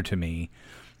no-brainer to me.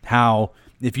 How,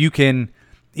 if you can,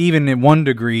 even in 1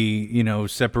 degree,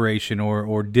 separation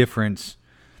or difference,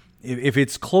 if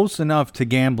it's close enough to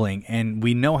gambling, and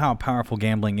we know how powerful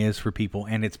gambling is for people,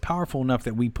 and it's powerful enough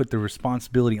that we put the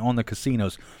responsibility on the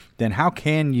casinos, then how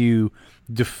can you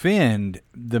defend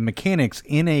the mechanics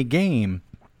in a game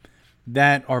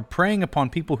that are preying upon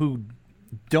people who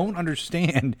don't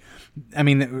understand,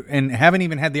 and haven't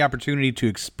even had the opportunity to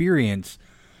experience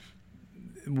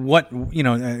what,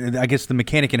 I guess the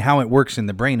mechanic and how it works in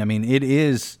the brain. I mean, it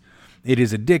is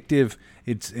addictive.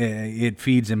 It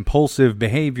feeds impulsive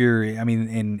behavior. I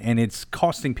mean, and it's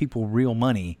costing people real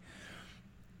money.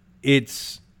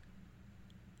 It's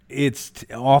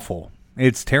awful.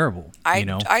 It's terrible. I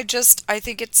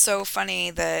think it's so funny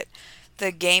that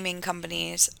the gaming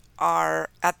companies are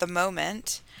at the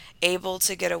moment able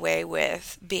to get away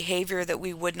with behavior that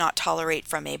we would not tolerate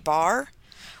from a bar,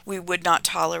 we would not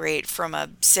tolerate from a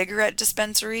cigarette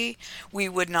dispensary, we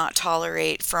would not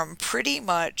tolerate from pretty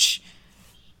much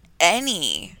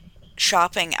any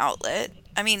shopping outlet.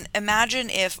 I mean,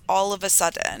 imagine if all of a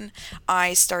sudden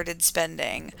I started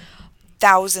spending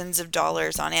thousands of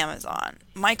dollars on Amazon.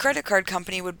 My credit card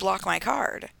company would block my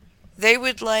card. They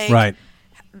would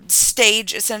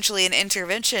stage essentially an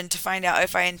intervention to find out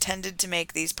if I intended to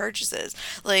make these purchases.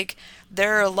 Like,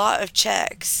 there are a lot of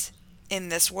checks in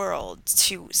this world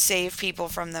to save people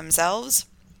from themselves.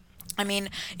 I mean,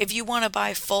 if you want to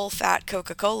buy full fat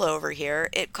Coca-Cola over here,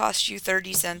 it costs you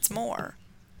 30 cents more.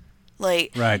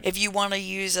 Like, Right. if you want to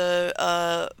use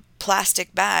a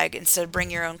plastic bag instead of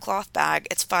bring your own cloth bag,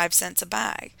 it's 5 cents a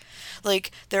bag.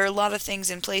 Like, there are a lot of things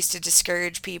in place to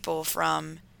discourage people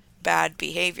from bad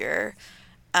behavior,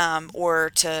 or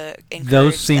to encourage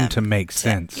Those seem them to make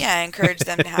sense. Yeah, encourage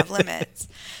them to have limits.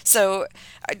 So,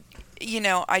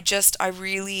 I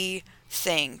really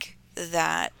think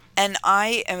that, and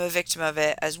I am a victim of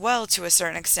it as well to a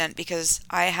certain extent, because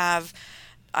I've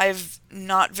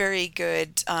not very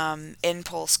good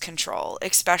impulse control,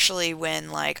 especially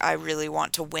when like I really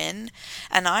want to win.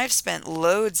 And I've spent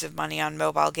loads of money on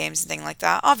mobile games and things like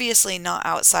that. Obviously not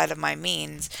outside of my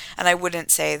means, and I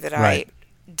wouldn't say that Right.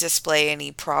 I display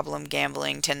any problem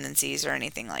gambling tendencies or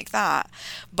anything like that.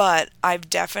 But I've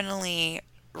definitely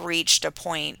reached a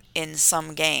point in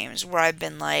some games where I've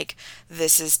been like,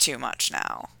 this is too much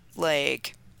now.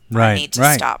 Like, I Right. need to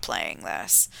Right. stop playing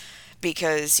this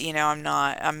because,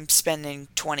 I'm spending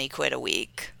 20 quid a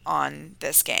week on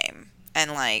this game,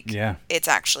 and like, Yeah. it's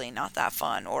actually not that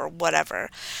fun or whatever.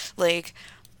 Like,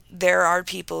 there are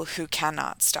people who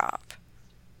cannot stop.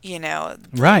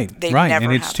 Right, They right, never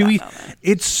and it's have too that easy. moment.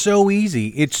 It's so easy.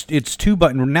 It's two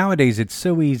button nowadays. It's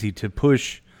so easy to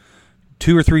push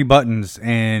 2 or 3 buttons,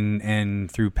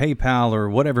 and through PayPal or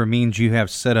whatever means you have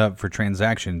set up for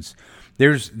transactions.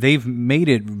 They've made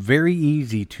it very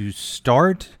easy to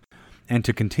start and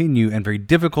to continue, and very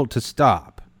difficult to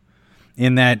stop.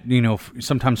 In that,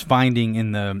 sometimes finding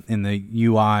in the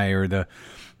UI or the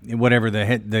whatever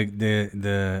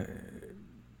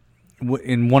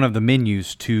in one of the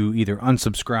menus to either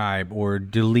unsubscribe or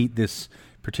delete this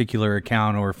particular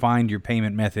account or find your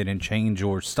payment method and change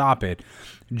or stop it.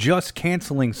 Just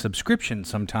canceling subscription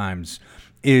sometimes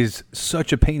is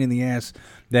such a pain in the ass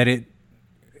that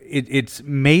it's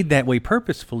made that way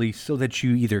purposefully so that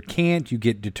you either can't, you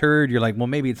get deterred, you're like, well,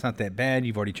 maybe it's not that bad,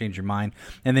 you've already changed your mind,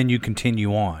 and then you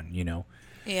continue on,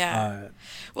 Yeah.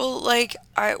 Well, like,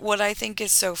 what I think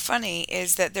is so funny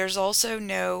is that there's also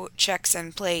no checks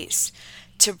in place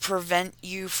to prevent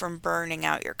you from burning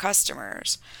out your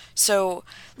customers. So,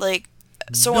 like,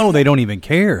 No, they don't even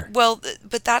care. well,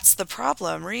 but that's the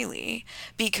problem, really,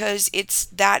 because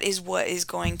that is what is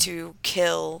going to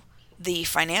kill the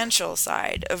financial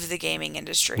side of the gaming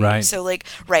industry. Right. So, like,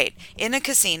 right, in a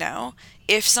casino,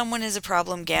 if someone is a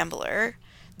problem gambler,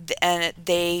 and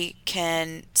they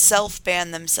can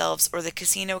self-ban themselves, or the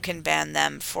casino can ban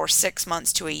them for 6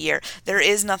 months to a year. There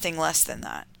is nothing less than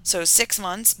that. So 6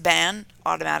 months, ban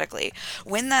automatically.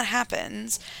 When that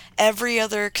happens, every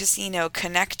other casino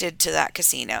connected to that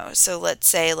casino, so let's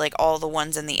say like all the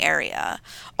ones in the area,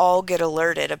 all get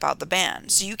alerted about the ban.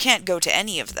 So you can't go to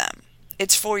any of them.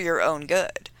 It's for your own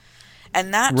good.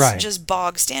 And that's Right. just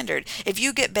bog standard. If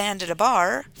you get banned at a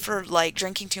bar for like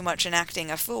drinking too much and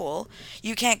acting a fool,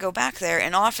 you can't go back there.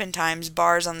 And oftentimes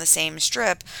bars on the same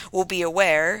strip will be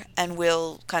aware and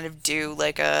will kind of do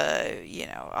like a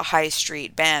high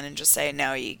street ban and just say,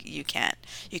 no, you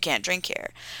can't drink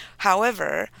here.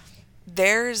 However,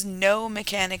 there's no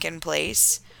mechanic in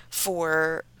place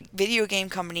for video game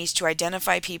companies to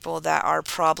identify people that are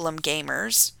problem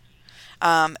gamers,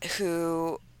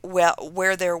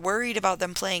 where they're worried about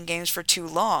them playing games for too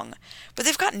long, but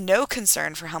they've got no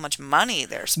concern for how much money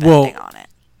they're spending on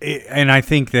it. And I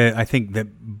think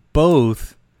that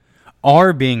both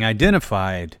are being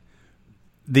identified.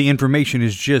 The information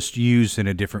is just used in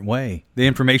a different way. The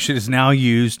information is now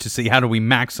used to see, how do we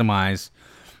maximize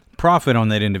profit on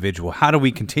that individual? How do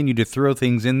we continue to throw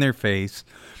things in their face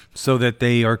so that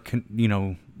they are,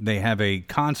 they have a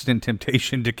constant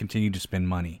temptation to continue to spend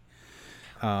money?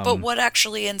 But what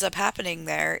actually ends up happening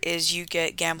there is you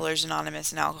get Gamblers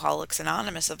Anonymous and Alcoholics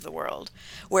Anonymous of the world,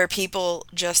 where people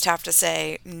just have to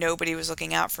say, nobody was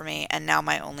looking out for me, and now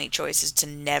my only choice is to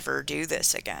never do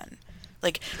this again.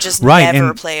 Like, just Right, never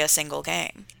and- play a single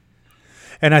game.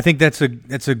 And I think that's a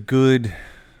good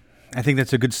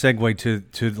segue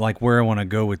to like where I want to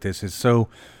go with this is, so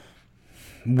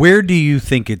where do you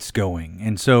think it's going?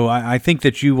 And so I think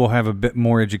that you will have a bit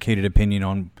more educated opinion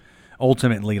on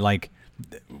ultimately, like,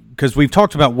 because we've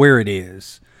talked about where it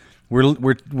is.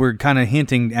 We're kind of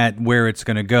hinting at where it's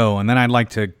going to go, and then I'd like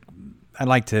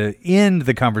to end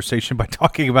the conversation by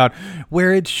talking about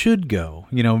where it should go.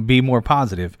 Be more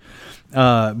positive.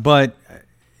 But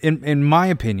in my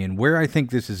opinion, where I think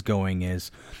this is going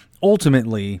is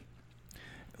ultimately,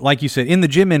 like you said, in the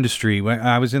gym industry,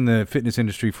 I was in the fitness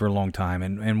industry for a long time,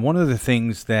 and one of the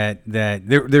things that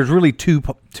there's really two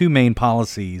main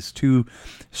policies, two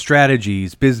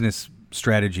strategies, business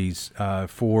strategies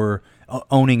for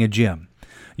owning a gym.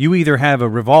 You either have a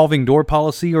revolving door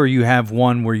policy, or you have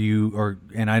one where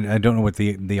and I don't know what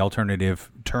the alternative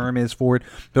term is for it,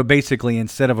 but basically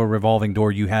instead of a revolving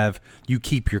door, you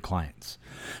keep your clients.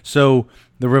 So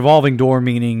the revolving door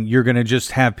meaning you're going to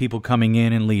just have people coming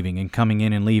in and leaving and coming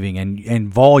in and leaving, and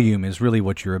volume is really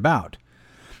what you're about.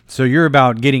 So you're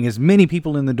about getting as many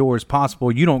people in the door as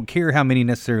possible. You don't care how many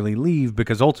necessarily leave,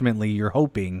 because ultimately you're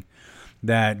hoping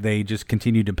that they just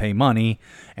continue to pay money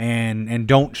and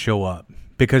don't show up.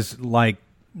 Because like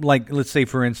let's say,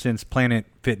 for instance, Planet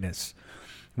Fitness,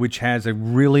 which has a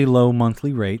really low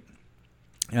monthly rate.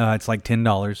 It's like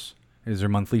 $10 is their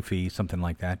monthly fee, something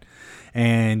like that.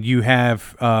 And you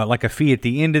have like a fee at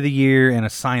the end of the year and a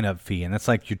sign-up fee, and that's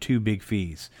like your two big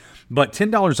fees. But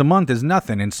 $10 a month is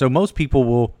nothing, and so most people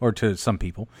will, or to some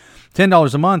people,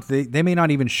 $10 a month, they may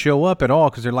not even show up at all,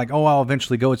 because they're like, oh, I'll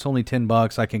eventually go. It's only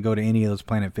 $10. I can go to any of those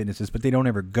Planet Fitnesses, but they don't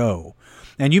ever go.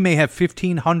 And you may have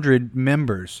 1,500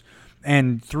 members,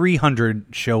 and 300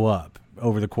 show up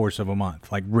over the course of a month,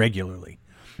 like regularly.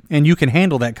 And you can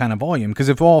handle that kind of volume, because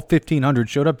if all 1,500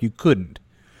 showed up, you couldn't.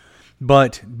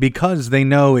 But because they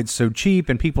know it's so cheap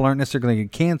and people aren't necessarily going to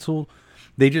get canceled,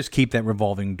 they just keep that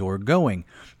revolving door going.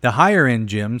 The higher end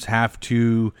gyms have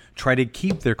to try to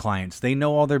keep their clients. They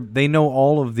know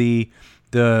all of the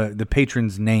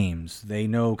patrons' names. They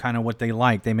know kind of what they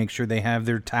like. They make sure they have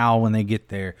their towel when they get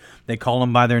there. They call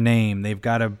them by their name. They've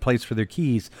got a place for their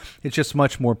keys. It's just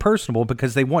much more personable,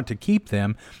 because they want to keep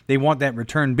them. They want that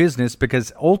return business,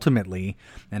 because ultimately,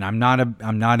 and I'm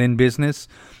not in business,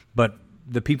 but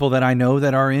the people that I know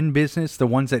that are in business, the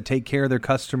ones that take care of their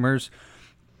customers,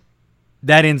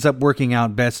 that ends up working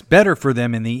out better for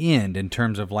them in the end, in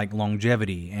terms of like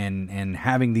longevity and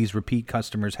having these repeat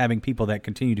customers, having people that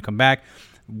continue to come back,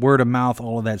 word of mouth,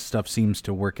 all of that stuff seems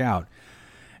to work out.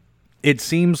 It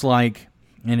seems like,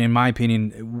 and in my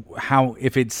opinion,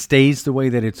 if it stays the way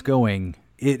that it's going,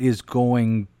 it is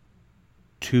going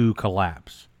to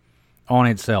collapse on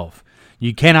itself.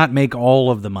 You cannot make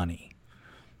all of the money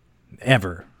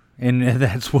ever. And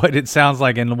that's what it sounds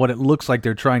like, and what it looks like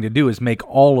they're trying to do is make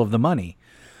all of the money.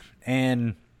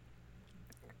 And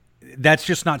that's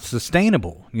just not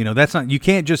sustainable. You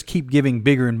can't just keep giving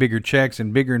bigger and bigger checks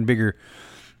and bigger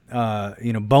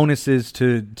bonuses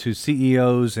to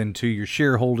CEOs and to your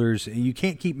shareholders. You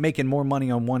can't keep making more money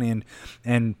on one end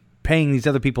and paying these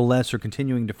other people less or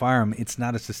continuing to fire them. It's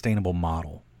not a sustainable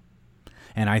model.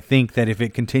 And I think that if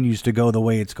it continues to go the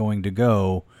way it's going to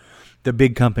go, the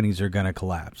big companies are going to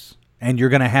collapse. And you're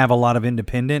going to have a lot of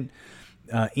independent,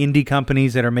 indie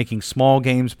companies that are making small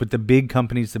games, but the big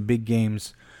companies, the big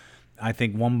games, I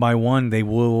think one by one, they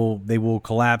will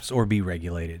collapse or be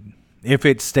regulated if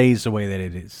it stays the way that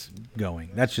it is going.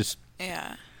 That's just,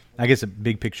 I guess, a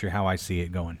big picture how I see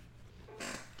it going.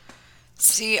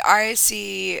 I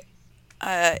see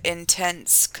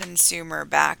intense consumer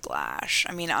backlash.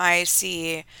 I mean, I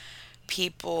see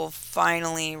people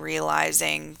finally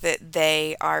realizing that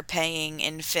they are paying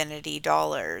infinity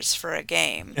dollars for a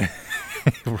game.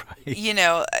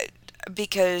 Right.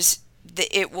 Because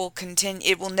it will continue.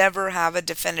 It will never have a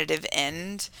definitive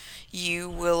end. You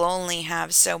will only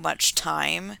have so much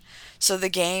time. So the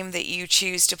game that you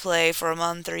choose to play for a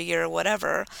month or a year or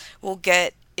whatever will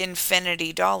get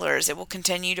infinity dollars. It will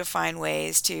continue to find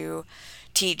ways to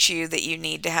teach you that you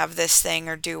need to have this thing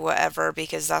or do whatever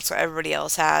because that's what everybody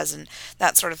else has and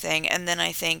that sort of thing. And then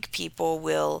I think people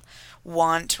will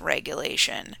want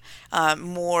regulation.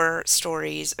 More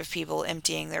stories of people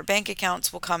emptying their bank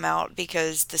accounts will come out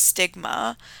because the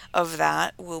stigma of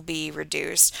that will be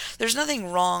reduced. There's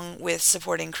nothing wrong with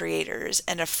supporting creators,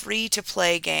 and a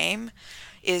free-to-play game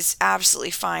is absolutely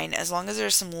fine as long as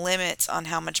there's some limits on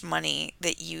how much money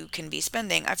that you can be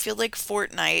spending. I feel like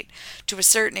Fortnite, to a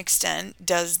certain extent,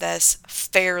 does this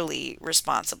fairly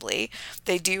responsibly.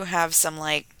 They do have some,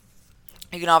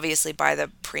 you can obviously buy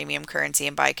the premium currency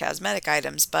and buy cosmetic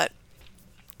items, but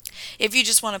if you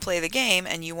just want to play the game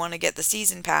and you want to get the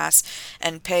season pass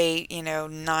and pay,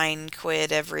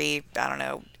 £9 every,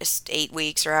 8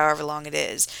 weeks or however long it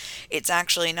is, it's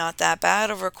actually not that bad.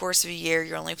 Over a course of a year,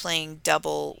 you're only playing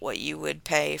double what you would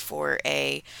pay for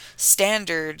a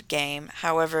standard game.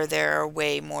 However, there are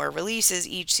way more releases.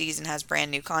 Each season has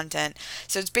brand new content.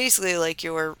 So it's basically like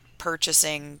you're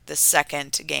purchasing the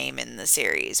second game in the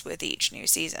series with each new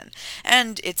season.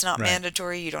 And it's not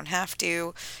mandatory, you don't have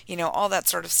to, all that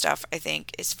sort of stuff I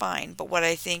think is fine. But what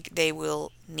I think they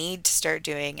will need to start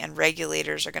doing, and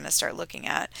regulators are going to start looking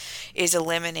at, is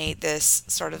eliminate this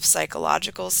sort of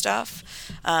psychological stuff,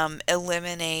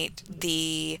 eliminate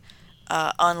the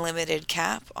unlimited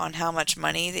cap on how much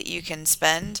money that you can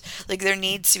spend. Like, there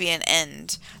needs to be an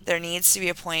end. There needs to be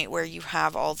a point where you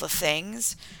have all the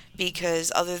things,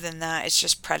 because other than that, it's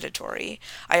just predatory.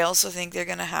 I also think they're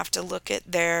going to have to look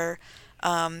at their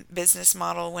business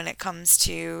model when it comes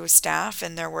to staff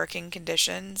and their working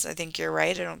conditions. I think you're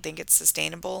right. I don't think it's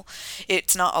sustainable.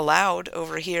 It's not allowed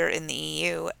over here in the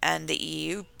EU, and the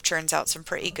EU churns out some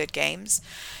pretty good games.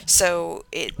 So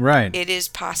it is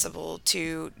possible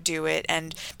to do it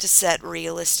and to set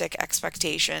realistic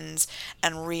expectations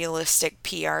and realistic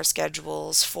PR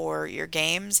schedules for your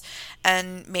games,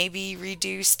 and maybe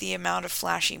reduce the amount of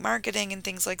flashy marketing and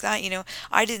things like that.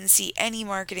 I didn't see any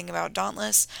marketing about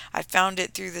Dauntless. I found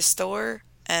it through the store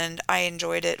and I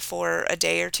enjoyed it for a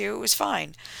day or two. It was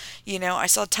fine. I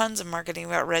saw tons of marketing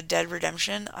about Red Dead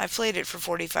Redemption. I played it for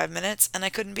 45 minutes and I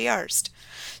couldn't be arsed.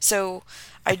 So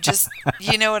I just,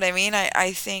 you know what I mean?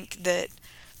 I think that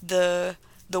the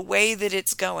way that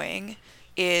it's going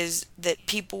is that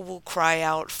people will cry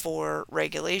out for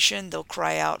regulation, they'll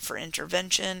cry out for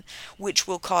intervention, which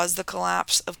will cause the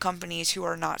collapse of companies who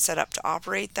are not set up to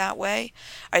operate that way.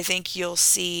 I think you'll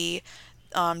see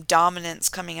dominance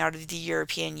coming out of the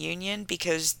European Union,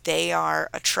 because they are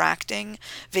attracting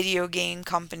video game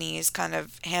companies kind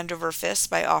of hand over fist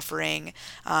by offering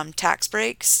tax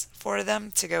breaks for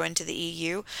them to go into the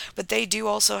EU. But they do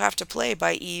also have to play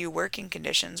by EU working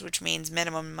conditions, which means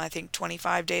minimum, I think,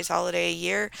 25 days holiday a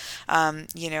year.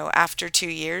 After 2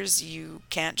 years, you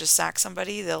can't just sack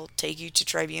somebody. They'll take you to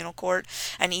tribunal court.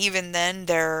 And even then,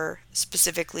 there are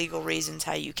specific legal reasons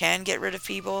how you can get rid of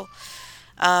people.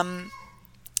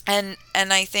 And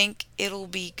I think it'll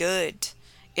be good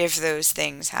if those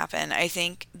things happen. I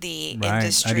think the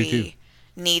industry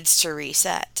needs to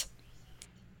reset.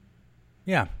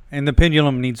 Yeah, and the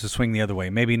pendulum needs to swing the other way.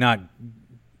 Maybe not,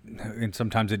 and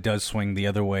sometimes it does swing the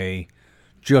other way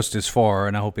just as far,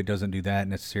 and I hope it doesn't do that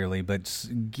necessarily, but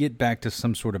get back to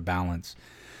some sort of balance.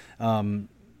 I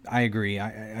agree.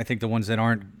 I think the ones that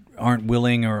aren't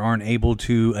willing or aren't able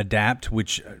to adapt,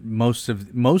 which most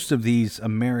of these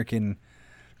American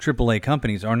AAA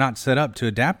companies are not set up to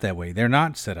adapt that way. They're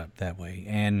not set up that way,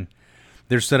 and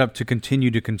they're set up to continue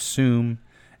to consume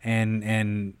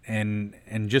and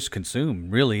just consume.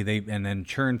 Really, and then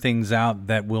churn things out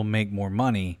that will make more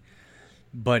money.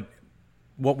 But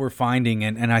what we're finding,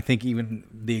 and I think even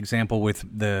the example with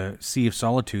the Sea of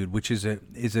Solitude, which is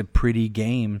a pretty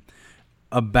game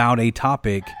about a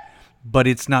topic, but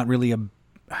it's not really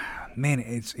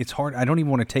it's hard. I don't even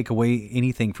want to take away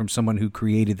anything from someone who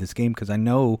created this game, because I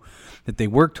know that they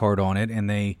worked hard on it, and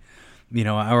they,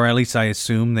 or at least I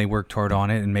assume they worked hard on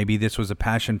it, and maybe this was a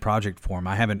passion project for them.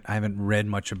 I haven't read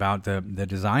much about the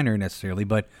designer necessarily,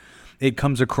 but it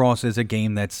comes across as a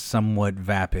game that's somewhat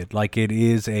vapid. Like it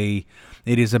is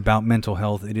about mental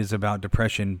health, it is about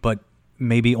depression, but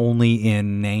maybe only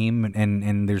in name,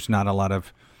 and there's not a lot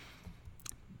of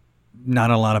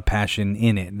passion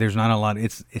in it. There's not a lot.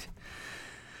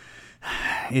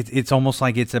 It's almost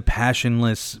like it's a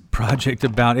passionless project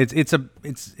about it's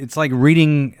like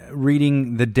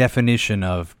reading the definition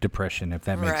of depression, if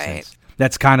that makes sense.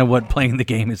 That's kind of what playing the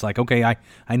game is like. Okay,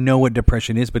 I know what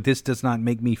depression is, but this does not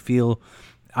make me feel.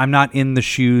 I'm not in the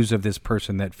shoes of this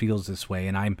person that feels this way,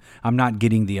 and I'm not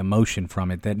getting the emotion from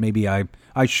it that maybe I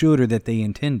should, or that they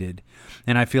intended.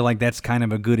 And I feel like that's kind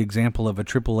of a good example of a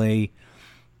AAA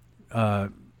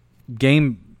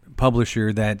game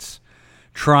publisher that's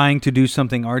trying to do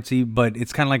something artsy, but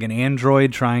it's kind of like an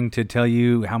android trying to tell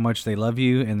you how much they love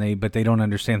you, but they don't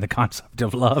understand the concept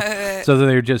of love. So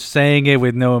they're just saying it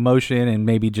with no emotion and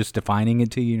maybe just defining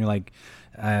it to you, and you're like,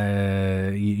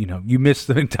 you missed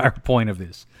the entire point of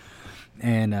this.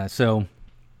 And so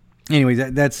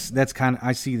anyways, that's kind of,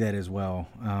 I see that as well.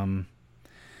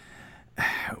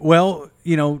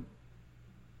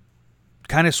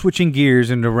 Kind of switching gears,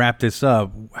 and to wrap this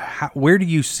up, where do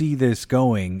you see this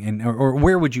going, and or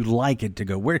where would you like it to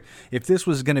go? Where, if this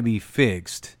was going to be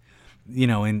fixed,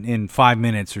 in 5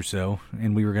 minutes or so,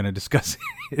 and we were going to discuss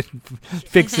it,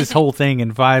 fix this whole thing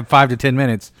in 5 to 10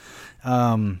 minutes,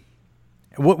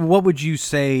 what would you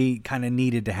say kind of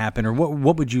needed to happen, or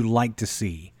what would you like to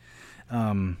see?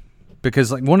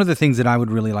 Because like one of the things that I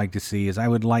would really like to see is I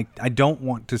don't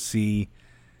want to see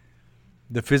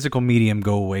the physical medium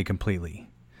go away completely.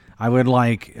 I would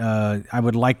like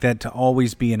that to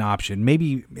always be an option.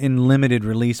 Maybe in limited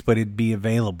release, but it'd be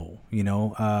available.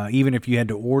 Even if you had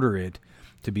to order it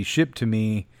to be shipped to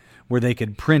me, where they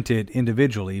could print it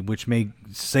individually, which may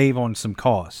save on some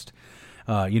cost.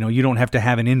 You don't have to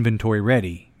have an inventory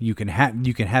ready. You can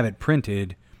have it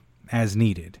printed as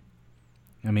needed.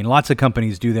 I mean, lots of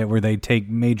companies do that where they take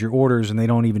major orders and they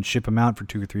don't even ship them out for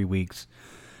 2 or 3 weeks.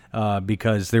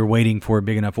 Because they're waiting for a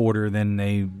big enough order, then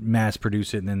they mass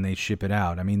produce it and then they ship it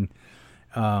out. I mean,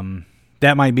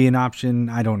 that might be an option.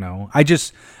 I don't know. I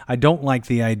don't like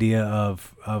the idea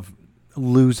of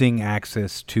losing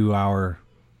access to what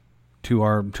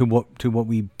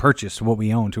we purchase, to what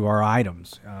we own, to our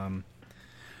items.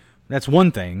 That's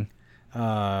one thing.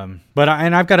 But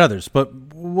I've got others. But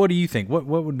what do you think? What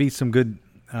would be some good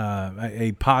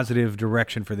a positive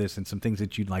direction for this, and some things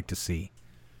that you'd like to see?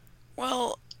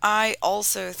 Well, I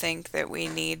also think that we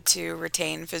need to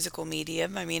retain physical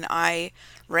medium. I mean, I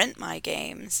rent my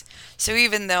games. So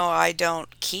even though I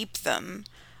don't keep them,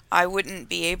 I wouldn't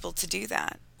be able to do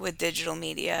that with digital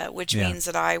media, which means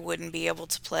that I wouldn't be able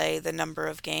to play the number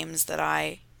of games that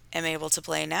I am able to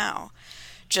play now,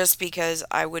 just because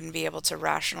I wouldn't be able to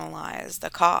rationalize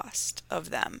the cost of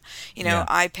them.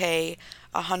 I pay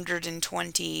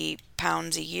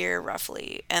 £120 a year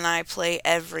roughly, and I play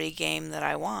every game that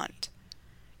I want.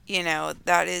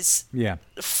 That is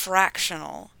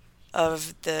fractional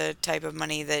of the type of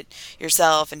money that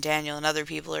yourself and Daniel and other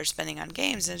people are spending on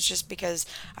games. And it's just because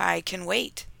I can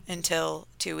wait until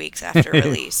 2 weeks after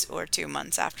release or 2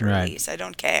 months after release. I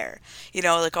don't care.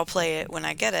 I'll play it when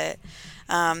I get it.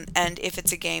 And if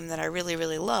it's a game that I really,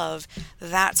 really love,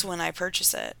 that's when I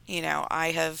purchase it.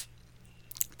 I have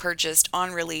purchased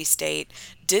on release date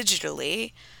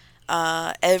digitally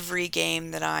every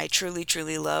game that I truly,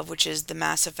 truly love, which is the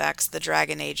Mass Effects, the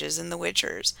Dragon Ages, and the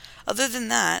Witchers. Other than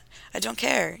that, I don't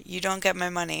care. You don't get my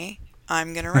money.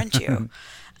 I'm going to rent you.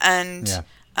 And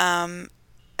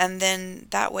then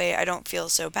that way I don't feel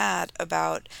so bad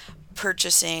about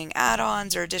purchasing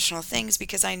add-ons or additional things,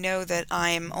 because I know that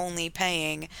I'm only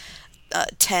paying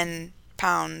 £10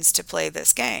 to play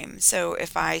this game. So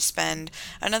if I spend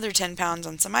another £10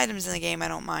 on some items in the game, I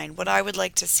don't mind. What I would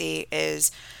like to see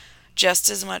is just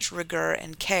as much rigor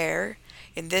and care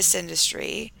in this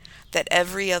industry that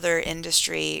every other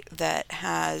industry that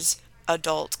has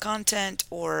adult content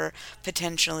or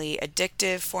potentially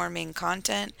addictive forming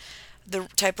content, the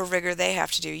type of rigor they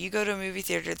have to do. You go to a movie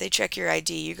theater, they check your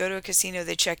ID. You go to a casino,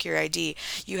 they check your ID.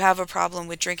 You have a problem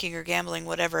with drinking or gambling,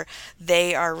 whatever,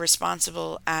 they are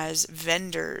responsible as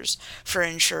vendors for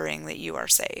ensuring that you are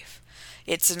safe.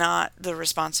 It's not the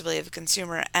responsibility of the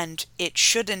consumer, and it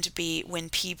shouldn't be when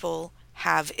people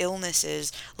have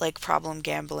illnesses like problem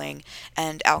gambling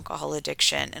and alcohol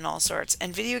addiction and all sorts.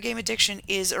 And video game addiction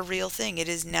is a real thing. It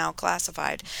is now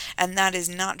classified. And that is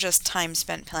not just time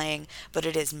spent playing, but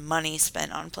it is money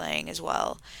spent on playing as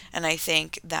well. And I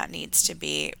think that needs to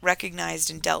be recognized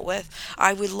and dealt with.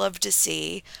 I would love to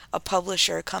see a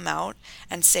publisher come out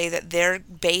and say that their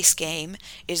base game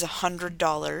is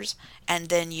 $100, and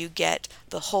then you get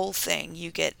the whole thing. You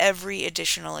get every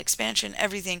additional expansion,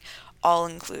 everything all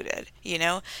included.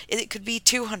 It could be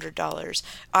 $200.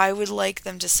 I would like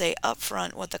them to say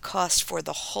upfront what the cost for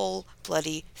the whole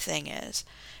bloody thing is,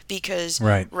 because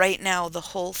right now the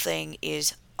whole thing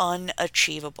is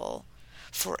unachievable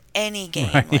for any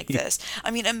game like this. I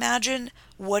mean, imagine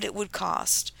what it would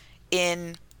cost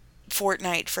in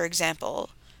Fortnite, for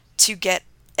example, to get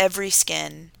every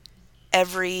skin,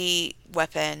 every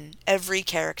weapon, every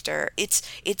character. It's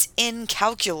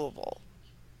incalculable.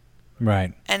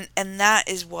 Right. And that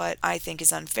is what I think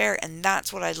is unfair, and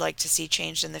that's what I'd like to see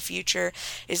changed in the future.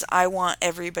 Is I want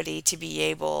everybody to be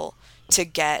able to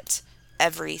get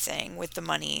everything with the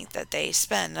money that they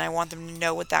spend, and I want them to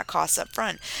know what that costs up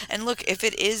front. And look, if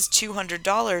it is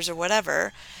 $200 or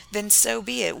whatever, then so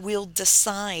be it. We'll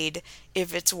decide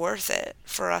if it's worth it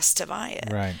for us to buy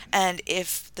it. Right. And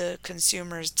if the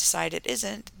consumers decide it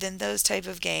isn't, then those type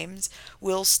of games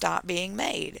will stop being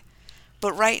made.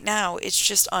 But right now, it's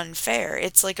just unfair.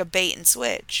 It's like a bait and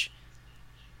switch.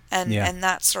 And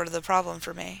that's sort of the problem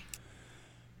for me.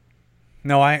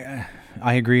 No, I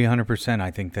agree 100%. I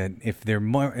think that if they're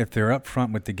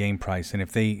upfront with the game price, and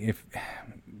if they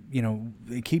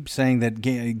keep saying that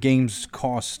games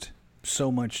cost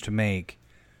so much to make,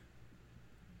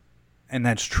 and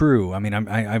that's true. I mean,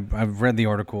 I've read the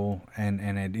article,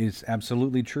 and it is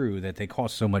absolutely true that they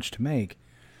cost so much to make.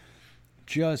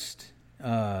 Just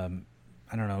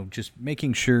I don't know, just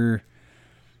making sure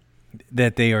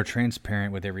that they are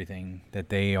transparent with everything, that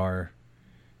they are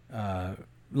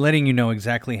letting you know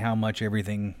exactly how much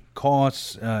everything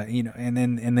costs, and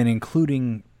then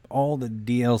including all the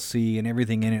DLC and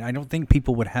everything in it, I don't think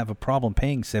people would have a problem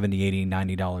paying $70, $80,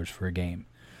 $90 for a game.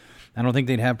 I don't think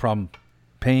they'd have a problem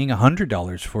paying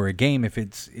 $100 for a game if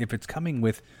it's coming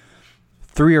with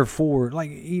 3 or 4.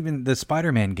 Like even the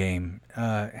Spider-Man game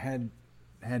had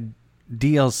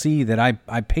DLC that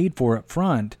I paid for up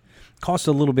front, cost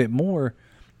a little bit more.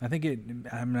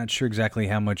 I'm not sure exactly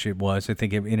how much it was. I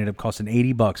think it ended up costing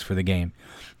 $80 for the game,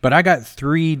 but I got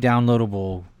 3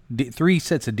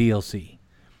 sets of DLC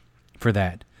for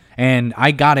that, and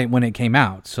I got it when it came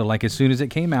out. So like as soon as it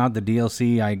came out, the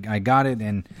DLC I got it,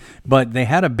 but they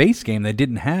had a base game that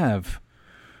didn't have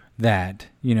that,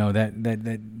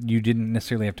 that you didn't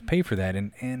necessarily have to pay for that,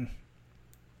 and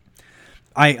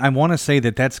I want to say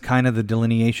that that's kind of the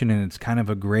delineation, and it's kind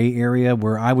of a gray area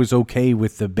where I was okay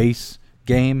with the base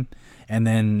game and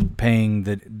then paying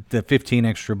the 15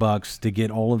 extra bucks to get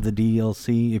all of the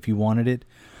DLC if you wanted it.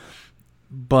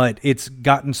 But it's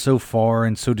gotten so far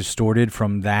and so distorted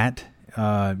from that.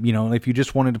 If you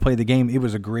just wanted to play the game, it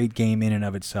was a great game in and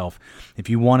of itself. If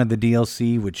you wanted the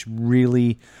DLC, which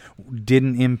really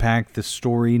didn't impact the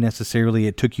story necessarily,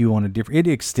 it took you on it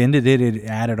extended it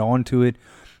added on to it,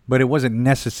 but it wasn't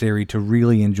necessary to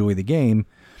really enjoy the game.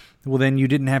 Well, then you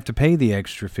didn't have to pay the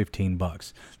extra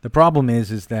 $15. The problem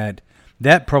is that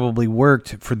probably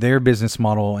worked for their business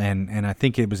model, and I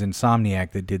think it was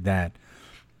Insomniac that did that.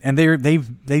 And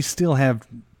they still have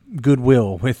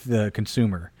goodwill with the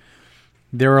consumer.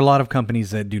 There are a lot of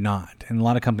companies that do not, and a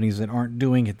lot of companies that aren't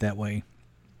doing it that way,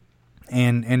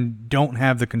 and don't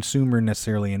have the consumer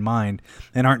necessarily in mind,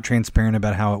 and aren't transparent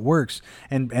about how it works,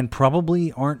 and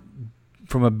probably aren't,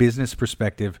 from a business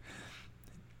perspective,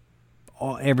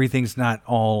 everything's not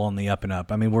all on the up and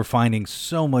up. I mean, we're finding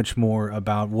so much more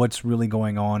about what's really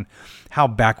going on, how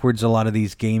backwards a lot of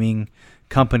these gaming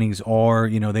companies are.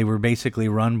 They were basically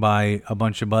run by a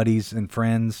bunch of buddies and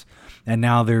friends, and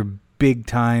now they're big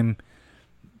time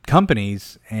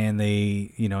companies, and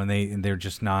they're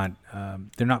just not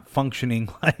they're not functioning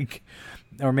like,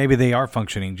 or maybe they are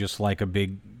functioning just like a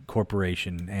big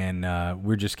corporation, and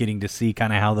we're just getting to see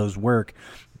kind of how those work.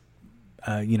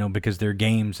 Because they're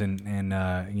games, and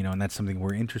that's something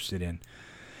we're interested in.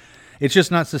 It's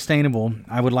just not sustainable.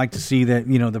 I would like to see that,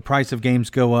 the price of games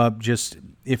go up, just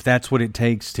if that's what it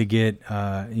takes to get,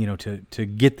 to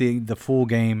get the full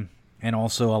game, and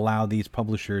also allow these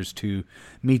publishers to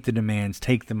meet the demands,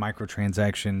 take the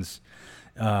microtransactions,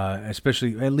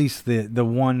 especially at least the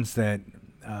ones that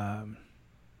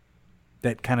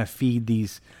kind of feed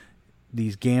these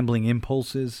gambling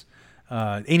impulses.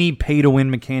 Any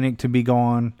pay-to-win mechanic to be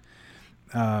gone,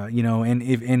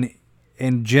 and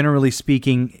generally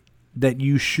speaking, that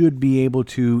you should be able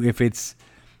to, if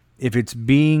it's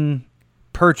being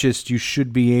purchased, you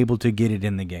should be able to get it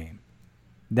in the game.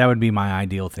 That would be my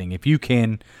ideal thing. If you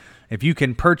can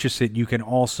purchase it, you can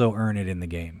also earn it in the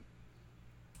game,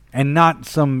 and not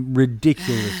some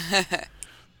ridiculous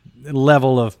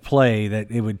level of play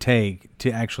that it would take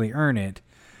to actually earn it.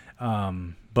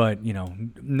 But,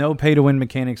 no pay-to-win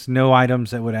mechanics, no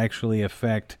items that would actually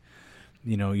affect,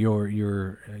 your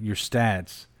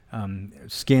stats.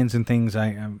 Skins and things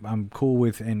I'm cool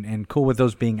with, and cool with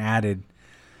those being added.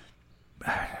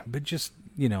 But just,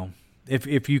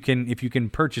 if you can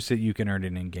purchase it, you can earn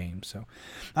it in game. So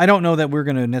I don't know that we're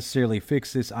going to necessarily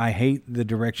fix this. I hate the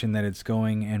direction that it's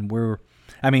going, and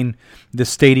the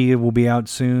Stadia will be out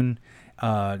soon.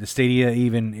 The Stadia,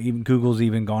 even Google's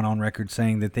even gone on record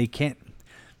saying that they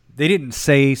didn't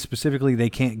say specifically they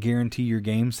can't guarantee your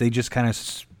games. They just kind of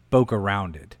spoke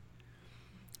around it.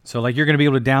 So like you're going to be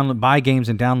able to buy games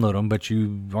and download them, but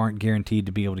you aren't guaranteed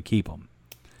to be able to keep them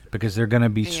because they're going to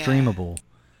be streamable,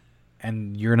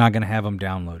 and you're not going to have them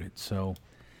downloaded. So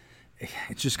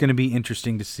it's just going to be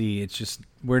interesting to see. It's just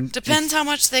depends how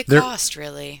much they cost,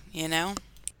 really.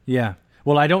 Yeah.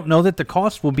 Well, I don't know that the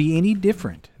cost will be any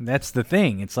different. That's the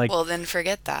thing. It's like, well, then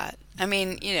forget that. I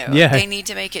mean, they need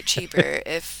to make it cheaper.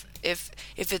 If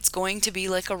it's going to be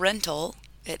like a rental,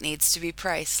 it needs to be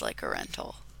priced like a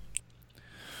rental.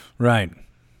 Right.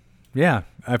 Yeah.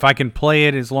 If I can play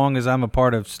it as long as I'm a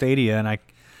part of Stadia, and I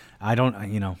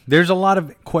don't, there's a lot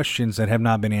of questions that have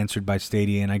not been answered by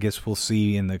Stadia, and I guess we'll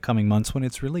see in the coming months when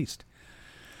it's released.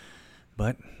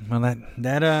 But, well,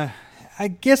 that I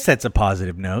guess that's a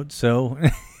positive note, so...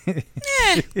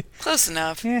 close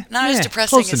enough. Yeah, Not as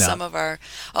depressing as enough. some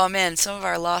of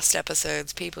our lost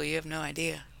episodes. People, you have no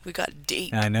idea. We got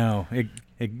deep. I know.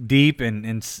 Deep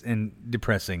and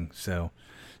depressing, so...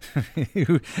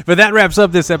 But that wraps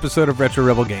up this episode of Retro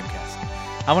Rebel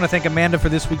Gamecast. I want to thank Amanda for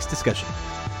this week's discussion.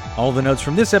 All the notes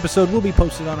from this episode will be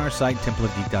posted on our site,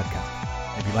 templeofgeek.com.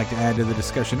 If you'd like to add to the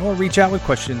discussion or reach out with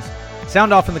questions,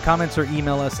 sound off in the comments or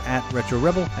email us at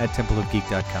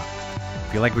retrorebel@templeofgeek.com.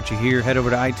 If you like what you hear, head over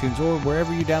to iTunes or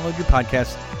wherever you download your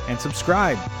podcasts and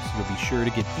subscribe so you'll be sure to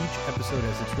get each episode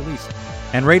as it's released.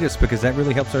 And rate us because that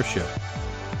really helps our show.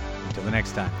 Until the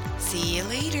next time. See you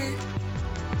later.